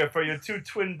caretaker for your 2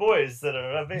 twin boys that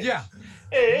are of age. Yeah.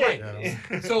 Hey, Right.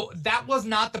 hey. So that was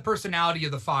not the personality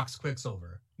of the Fox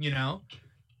Quicksilver, you know?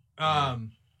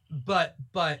 But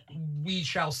we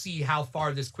shall see how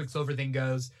far this Quicksilver thing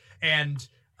goes. And,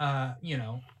 you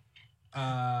know,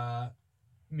 that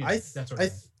sort of thing.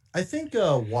 I think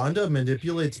Wanda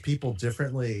manipulates people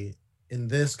differently in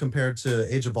this compared to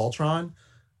Age of Ultron,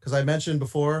 because I mentioned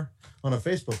before on a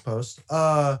Facebook post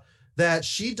that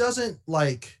she doesn't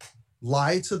like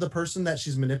lie to the person that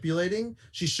she's manipulating.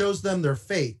 She shows them their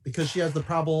fate because she has the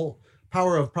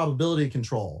power of probability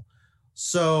control.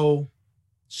 So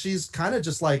she's kind of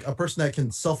just like a person that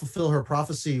can self-fulfill her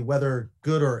prophecy, whether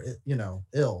good or, you know,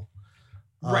 ill.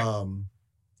 Right.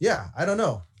 Yeah, I don't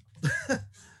know.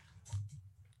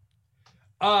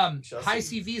 High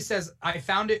CV says, I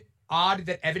found it odd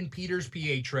that Evan Peters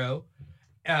Pietro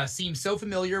seemed so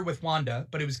familiar with Wanda,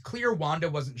 but it was clear Wanda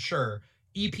wasn't sure.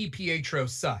 EP Pietro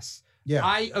sus. Yeah.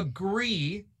 I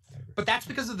agree, but that's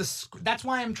because of that's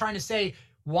why I'm trying to say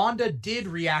Wanda did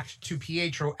react to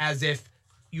Pietro as if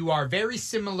you are very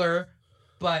similar,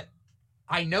 but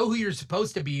I know who you're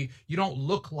supposed to be. You don't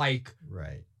look like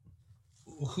Right.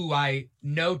 who I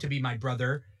know to be my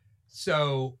brother.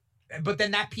 So, but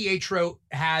then that Pietro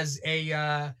has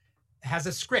a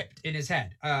script in his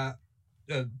head.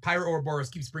 Pyro Ouroboros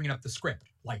keeps bringing up the script.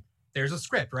 Like, there's a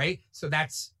script, right? So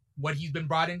that's what he's been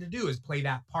brought in to do, is play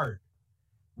that part.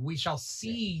 We shall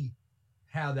see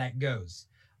how that goes.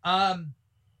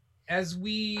 As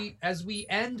we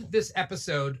end this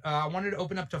episode, I wanted to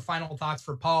open up to final thoughts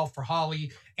for Paul, for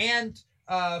Holly, and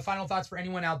final thoughts for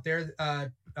anyone out there,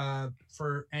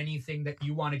 for anything that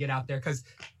you want to get out there, because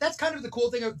that's kind of the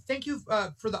cool thing. Thank you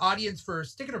for the audience for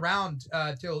sticking around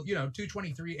till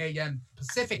 2:23 a.m.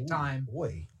 Pacific time.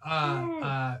 Boy.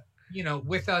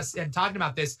 With us and talking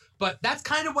about this. But that's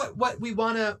kind of what we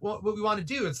want to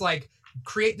do. It's like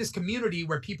create this community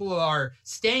where people are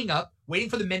staying up, waiting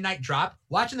for the midnight drop,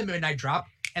 watching the midnight drop,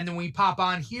 and then we pop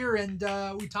on here and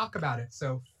we talk about it.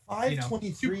 So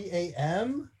 5:23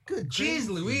 a.m. Good. Jeez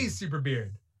Louise, Super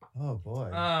Beard. Oh boy.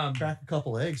 Crack a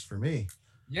couple eggs for me.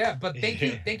 Yeah, but thank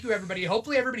you everybody.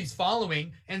 Hopefully everybody's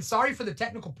following. And sorry for the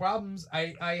technical problems.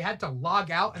 I had to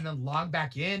log out and then log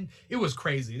back in. It was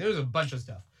crazy. There was a bunch of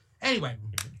stuff. Anyway,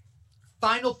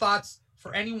 final thoughts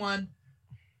for anyone.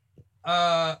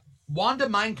 Wanda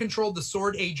mind controlled the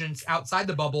sword agents outside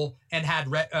the bubble and had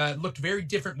looked very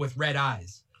different with red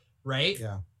eyes, right?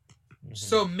 Yeah. Mm-hmm.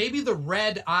 So maybe the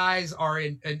red eyes are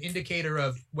an indicator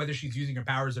of whether she's using her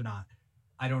powers or not.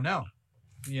 I don't know.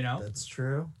 That's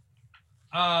true.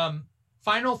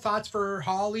 Final thoughts for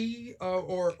Holly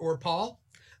or Paul?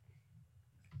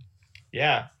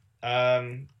 Yeah.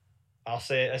 I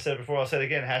said it before, I'll say it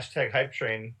again. Hashtag hype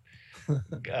train.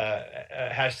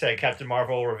 Hashtag Captain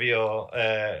Marvel reveal.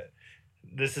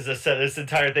 This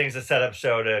entire thing's a setup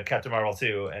show to Captain Marvel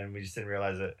 2, and we just didn't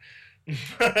realize it.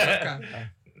 Okay.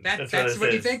 That's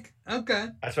what you think? Okay.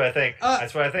 That's what I think.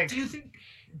 That's what I think.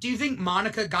 Do you think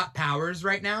Monica got powers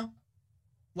right now?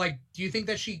 Like, do you think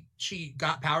that she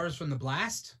got powers from the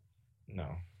blast?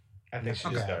 No. I think she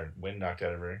just got her wind knocked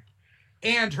out of her.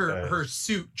 And her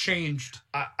suit changed.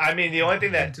 I mean, the only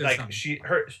thing that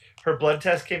her blood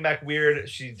test came back weird.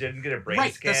 She didn't get a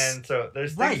brain scan, so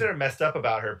there's things that are messed up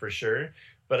about her for sure.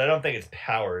 But I don't think it's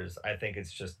powers. I think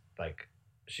it's just like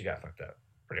she got fucked up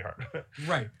pretty hard.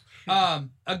 Right.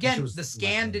 Again, the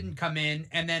scan didn't come in,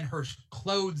 and then her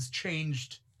clothes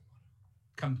changed.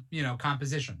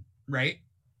 Composition. Right.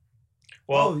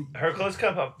 Well, her clothes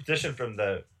composition from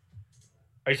the.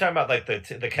 Are you talking about like the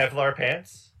Kevlar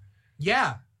pants?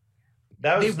 Yeah.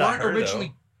 That was they not weren't her,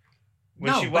 originally.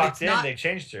 When she walked in, they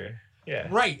changed her. Yeah.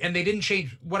 Right, and they didn't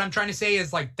change. What I'm trying to say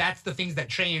is, like, that's the things that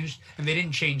changed, and they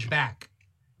didn't change back.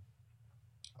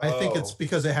 I think it's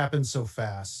because it happened so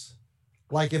fast.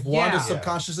 Like, if Wanda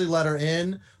subconsciously let her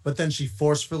in, but then she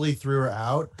forcefully threw her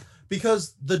out,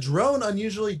 because the drone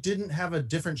unusually didn't have a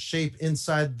different shape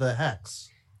inside the hex.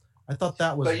 I thought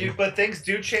that was. But things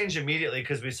do change immediately,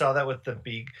 because we saw that with the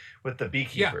beekeeper.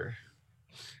 Yeah.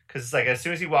 Because it's like as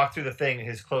soon as he walked through the thing,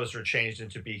 his clothes were changed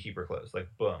into beekeeper clothes, like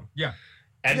boom. Yeah.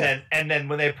 And then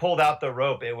when they pulled out the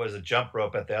rope, it was a jump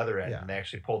rope at the other end, and they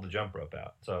actually pulled the jump rope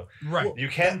out. So you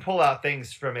can pull out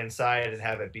things from inside and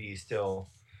have it be still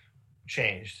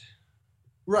changed.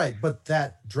 Right, but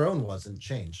that drone wasn't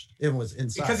changed. It was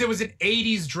inside. Because it was an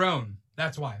 80s drone.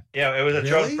 That's why. Yeah, it was a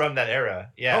drone from that era.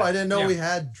 Yeah. Oh, I didn't know we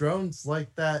had drones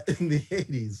like that in the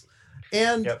 80s.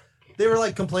 And they were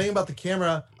like complaining about the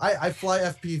camera. I fly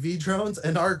FPV drones,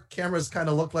 and our cameras kind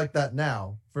of look like that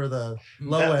now for the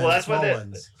low end, well, small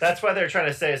ones. That's why they're trying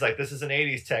to say is like this is an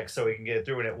 80s tech, so we can get it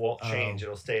through and it won't change.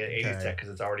 It'll stay at 80s tech because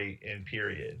it's already in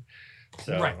period.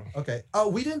 So Right. Okay. Oh,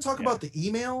 we didn't talk about the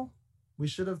email. We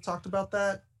should have talked about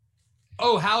that.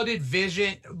 Oh, how did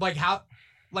Vision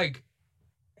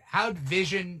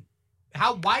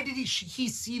why did he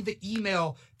see the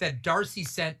email that Darcy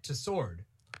sent to Sword?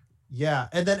 Yeah,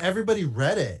 and then everybody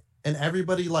read it, and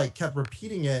everybody like kept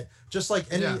repeating it, just like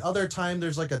any other time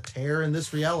there's like a tear in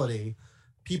this reality,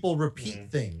 people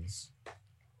repeat things.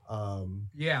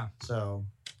 Yeah. So.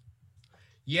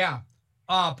 Yeah.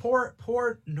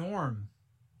 Poor Norm.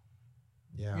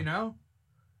 Yeah. You know?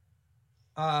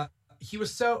 He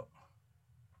was so.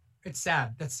 It's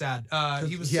sad. That's sad.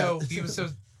 He was so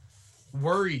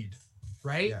worried,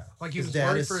 right? Yeah. Like he His was dad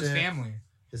worried is for his sick. family.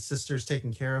 His sister's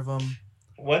taking care of him.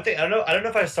 one thing I don't know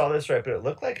if I saw this right, but it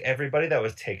looked like everybody that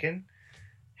was taken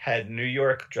had New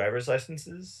York driver's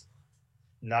licenses,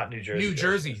 not New Jersey. New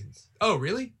Jersey. Licenses. Oh,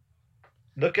 really?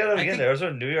 Look at them again. Those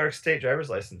are New York State driver's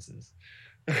licenses.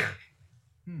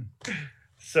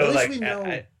 So At least like, we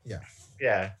know,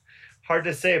 yeah, hard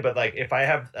to say, but like if I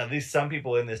have at least some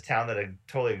people in this town that had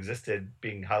totally existed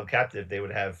being held captive, they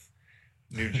would have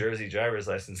New Jersey driver's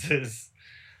licenses.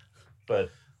 But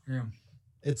Yeah.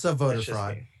 it's a voter that's just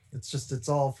fraud. me. It's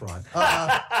all fraud.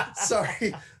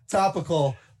 Sorry,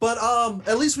 topical. But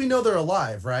at least we know they're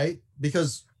alive, right?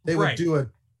 Because they would Right. do a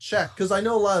check. Because I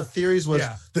know a lot of theories was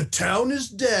Yeah. the town is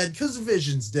dead because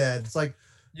Vision's dead. It's like,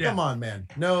 come on, man.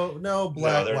 No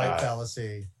black they're white not.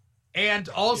 fallacy. And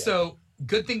also,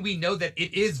 good thing we know that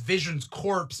it is Vision's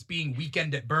corpse being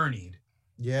Weekend at Bernie'd.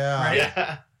 Yeah. Right?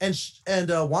 Yeah.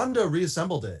 And Wanda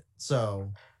reassembled it.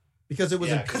 So because it was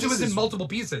Because it was in multiple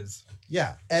pieces.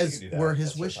 Yeah, You as can do that. were his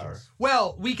That's her wishes. power.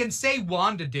 Well, we can say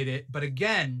Wanda did it, but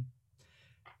again,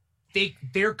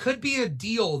 there could be a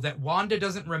deal that Wanda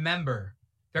doesn't remember.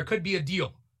 There could be a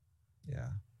deal. Yeah.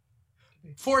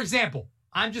 For example,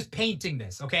 I'm just painting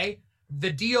this, okay?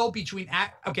 The deal between...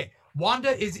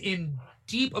 Wanda is in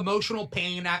deep emotional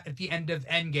pain at the end of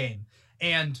Endgame.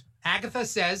 And Agatha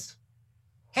says,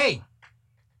 hey,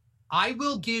 I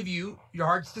will give you your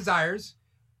heart's desires.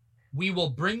 We will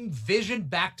bring Vision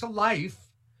back to life.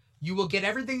 You will get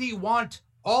everything that you want.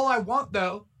 All I want,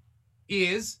 though,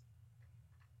 is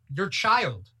your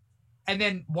child. And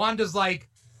then Wanda's like,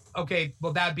 okay,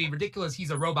 well, that'd be ridiculous.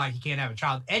 He's a robot. He can't have a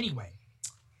child anyway.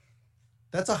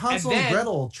 That's a Hansel and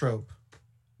Gretel trope.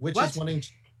 Which What?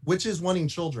 is wanting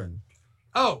children.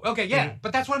 Oh, okay, yeah.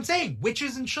 But that's what I'm saying.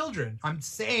 Witches and children. I'm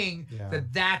saying Yeah.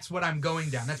 that's what I'm going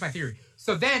down. That's my theory.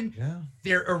 So then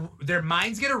their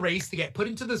minds get erased. They get put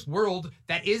into this world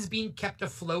that is being kept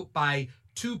afloat by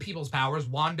two people's powers,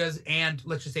 Wanda's and,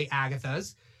 let's just say,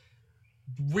 Agatha's.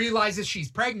 Realizes she's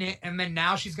pregnant, and then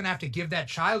now she's going to have to give that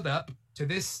child up to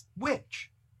this witch.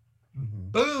 Mm-hmm.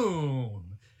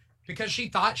 Boom. Because she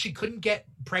thought she couldn't get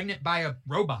pregnant by a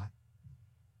robot.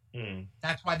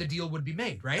 That's why the deal would be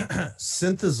made, right?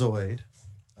 Synthezoid.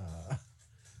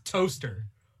 Toaster.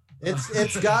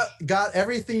 It's got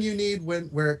everything you need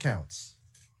where it counts.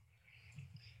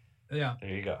 Yeah. There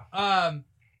you go.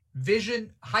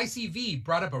 Vision, High CV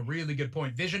brought up a really good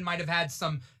point. Vision might have had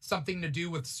something to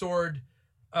do with Sword.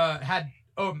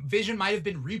 Vision might have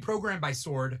been reprogrammed by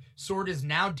Sword. Sword is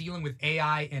now dealing with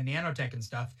AI and nanotech and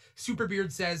stuff.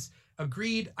 Superbeard says,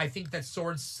 agreed. I think that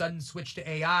Sword's sudden switch to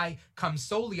AI comes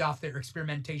solely off their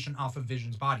experimentation off of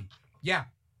Vision's body. Yeah.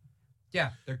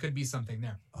 Yeah, there could be something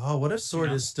there. Oh, what if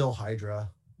Sword is still Hydra?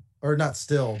 Or not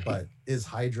still, but is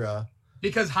Hydra.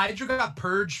 Because Hydra got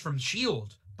purged from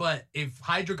S.H.I.E.L.D., but if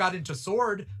Hydra got into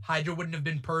Sword, Hydra wouldn't have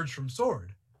been purged from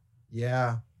Sword.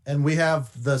 Yeah. And we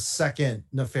have the second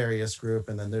nefarious group,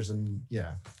 and then there's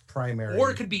primary. Or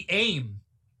it could be AIM,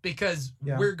 because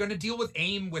we're going to deal with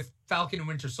AIM with Falcon and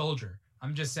Winter Soldier.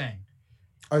 I'm just saying.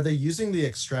 Are they using the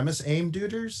extremis AIM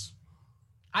duders?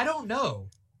 I don't know.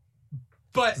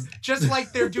 But just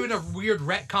like they're doing a weird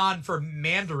retcon for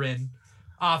Mandarin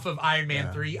off of Iron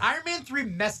Man 3. Iron Man 3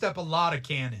 messed up a lot of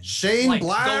canon. Shane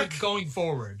Black? Going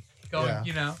forward.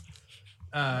 You know?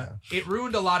 It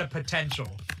ruined a lot of potential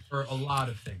for a lot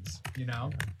of things, you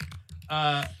know?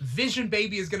 Vision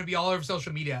Baby is going to be all over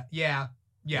social media. Yeah.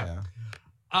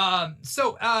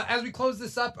 So as we close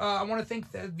this up, I want to thank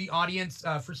the audience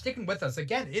for sticking with us.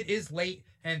 Again, it is late,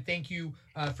 and thank you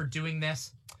for doing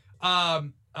this.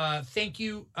 Thank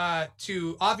you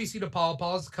to Paul.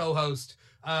 Paul's co-host.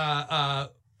 And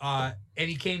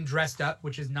he came dressed up,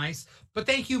 which is nice. But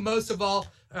thank you most of all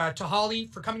to Holly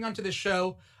for coming onto this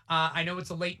show. I know it's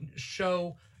a late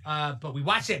show, but we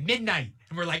watched it at midnight,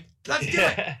 and we're like, let's do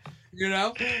it. You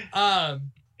know? Yeah,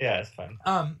 it's fun.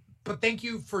 But thank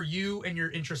you for you and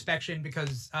your introspection,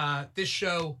 because this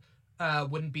show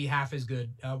wouldn't be half as good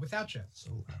without you. So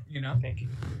You know? Thank you.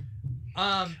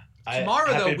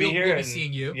 Tomorrow, though, we'll be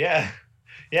seeing you. Yeah.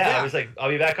 I was like, I'll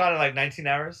be back on in like 19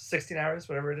 hours, 16 hours,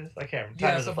 whatever it is. I can't remember.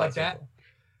 Yeah, something like that.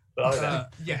 But I'll be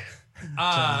back. Yeah.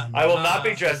 I will not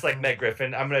be dressed like Meg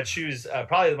Griffin. I'm going to choose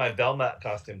probably my Velma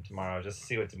costume tomorrow just to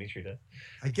see what Dimithri does.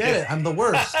 I get it. I'm the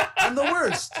worst. I'm the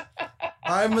worst.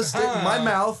 I'm a my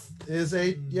mouth is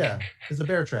a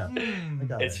bear trap. I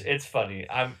got it. It's funny.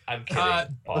 I'm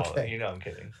kidding, Paul. Okay. You know I'm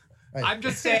kidding. Right. I'm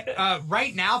just saying,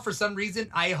 right now, for some reason,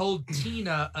 I hold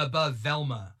Tina above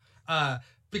Velma.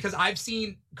 Because I've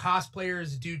seen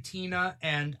cosplayers do Tina,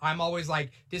 and I'm always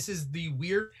like, this is the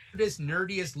weirdest,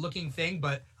 nerdiest looking thing,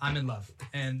 but I'm in love.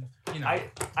 And, you know.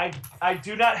 I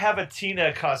do not have a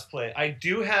Tina cosplay. I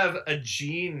do have a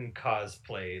Jean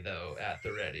cosplay, though, at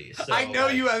the ready. So, I know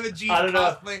you have a Jean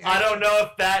cosplay. I don't know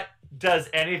if that does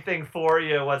anything for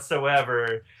you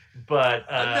whatsoever, but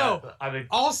no. I mean,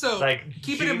 also, like,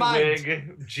 keep it in mind.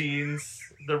 Wig, jeans,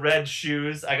 the red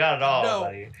shoes. I got it all,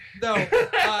 buddy. No.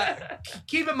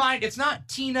 Keep in mind, it's not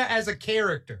Tina as a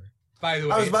character, by the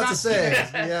way. I was about to say,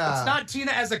 yeah. It's not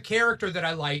Tina as a character that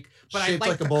I like, but Shaped I like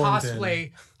like a the bowling cosplay.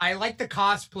 pin. I like the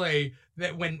cosplay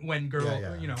that when girls,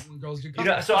 when girls do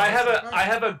cosplay. So I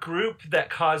have a group that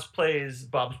cosplays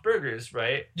Bob's Burgers,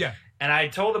 right? Yeah. And I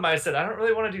told them, I said, I don't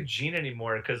really want to do Jean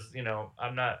anymore because,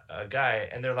 I'm not a guy.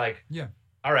 And they're like, yeah.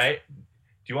 All right.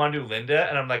 Do you want to do Linda?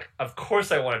 And I'm like, of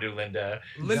course I want to do Linda.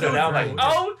 So now I'm like,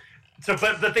 oh. So,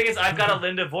 but the thing is, I've got a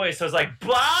Linda voice. So I was like,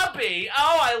 Bobby.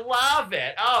 Oh, I love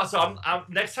it. Oh, so I'm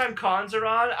next time cons are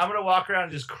on, I'm gonna walk around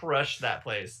and just crush that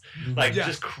place, like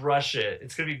just crush it.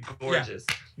 It's gonna be gorgeous.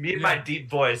 Yeah. Me and my deep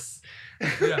voice.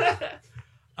 Yeah.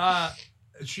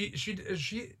 She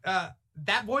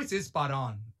that voice is spot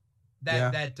on.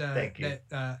 Thank you.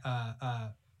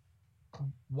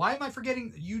 Why am I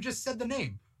forgetting? You just said the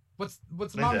name. What's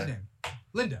the mom's name?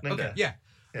 Linda. Okay.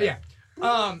 Yeah.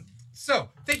 So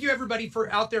thank you everybody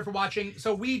out there for watching.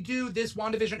 So we do this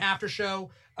WandaVision after show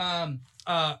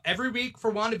every week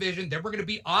for WandaVision. Then we're gonna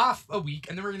be off a week,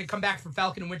 and then we're gonna come back for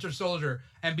Falcon and Winter Soldier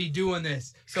and be doing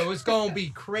this. So it's gonna be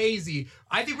crazy.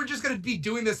 I think we're just gonna be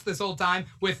doing this whole time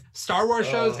with Star Wars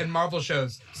shows and Marvel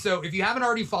shows. So if you haven't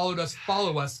already followed us,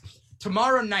 follow us.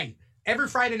 Tomorrow night. Every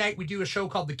Friday night, we do a show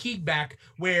called The Kickback,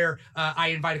 where I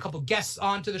invite a couple guests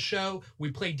onto the show. We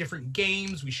play different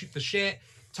games. We shoot the shit.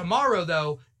 Tomorrow,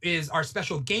 though, is our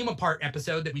special Game Apart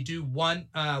episode that we do once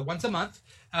a month,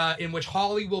 in which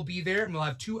Holly will be there, and we'll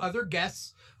have two other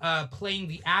guests playing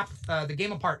the app, the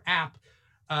Game Apart app.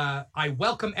 I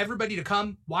welcome everybody to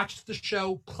come watch the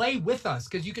show, play with us,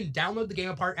 because you can download the Game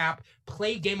Apart app,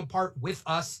 play Game Apart with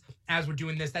us as we're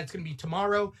doing this. That's going to be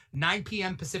tomorrow, 9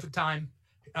 p.m. Pacific time.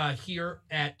 Here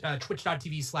at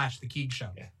twitch.tv/The Keeg Show.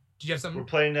 Yeah. Did you have something? We're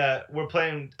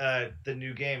playing the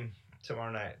new game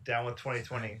tomorrow night, Down with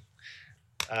 2020.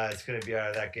 It's going to be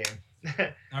out of that game.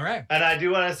 All right. And I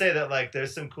do want to say that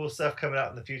there's some cool stuff coming out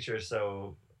in the future.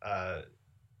 So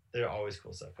there are always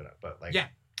cool stuff coming out, but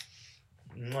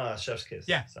chef's kiss.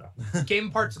 Yeah. So Game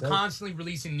Apart's constantly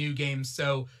releasing new games.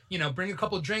 So bring a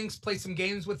couple drinks, play some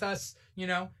games with us.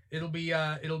 It'll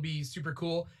be super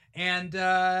cool. And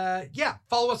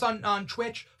follow us on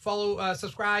Twitch. Follow,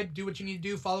 subscribe, do what you need to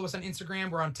do. Follow us on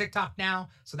Instagram. We're on TikTok now,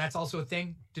 so that's also a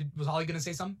thing. Was Holly gonna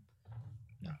say something?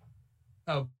 No.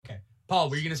 Oh, okay. Paul,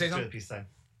 were you gonna say something? Peace sign.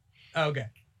 Okay.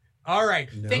 All right.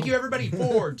 No. Thank you everybody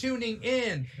for tuning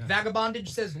in. Vagabondage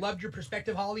says, loved your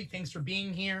perspective, Holly. Thanks for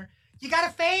being here. You got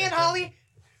a fan, Holly?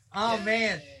 Oh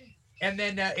man. And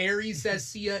then Aries says,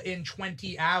 see ya in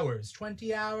 20 hours.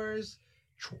 20 hours?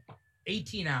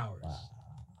 18 hours. Wow.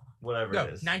 Whatever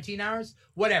it is. 19 hours?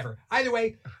 Whatever. Either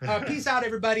way, peace out,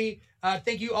 everybody.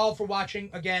 Thank you all for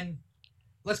watching. Again,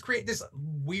 let's create this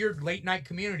weird late night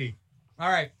community.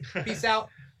 All right. Peace out.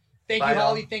 Thank you,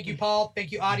 Holly. Thank you, Paul.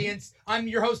 Thank you, audience. I'm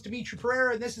your host, Dimithri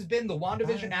Perera, and this has been the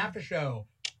WandaVision After Show.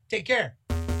 Take care.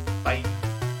 Bye.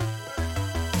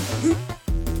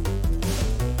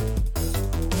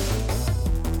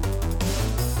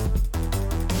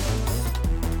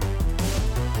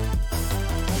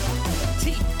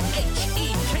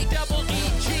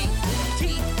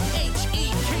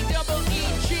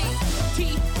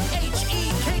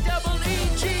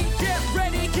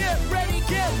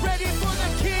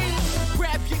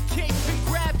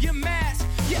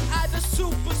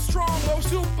 Super strong or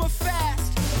super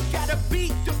fast. Gotta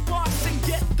beat the boss and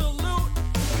get the loot,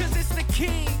 'cause it's the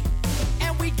king.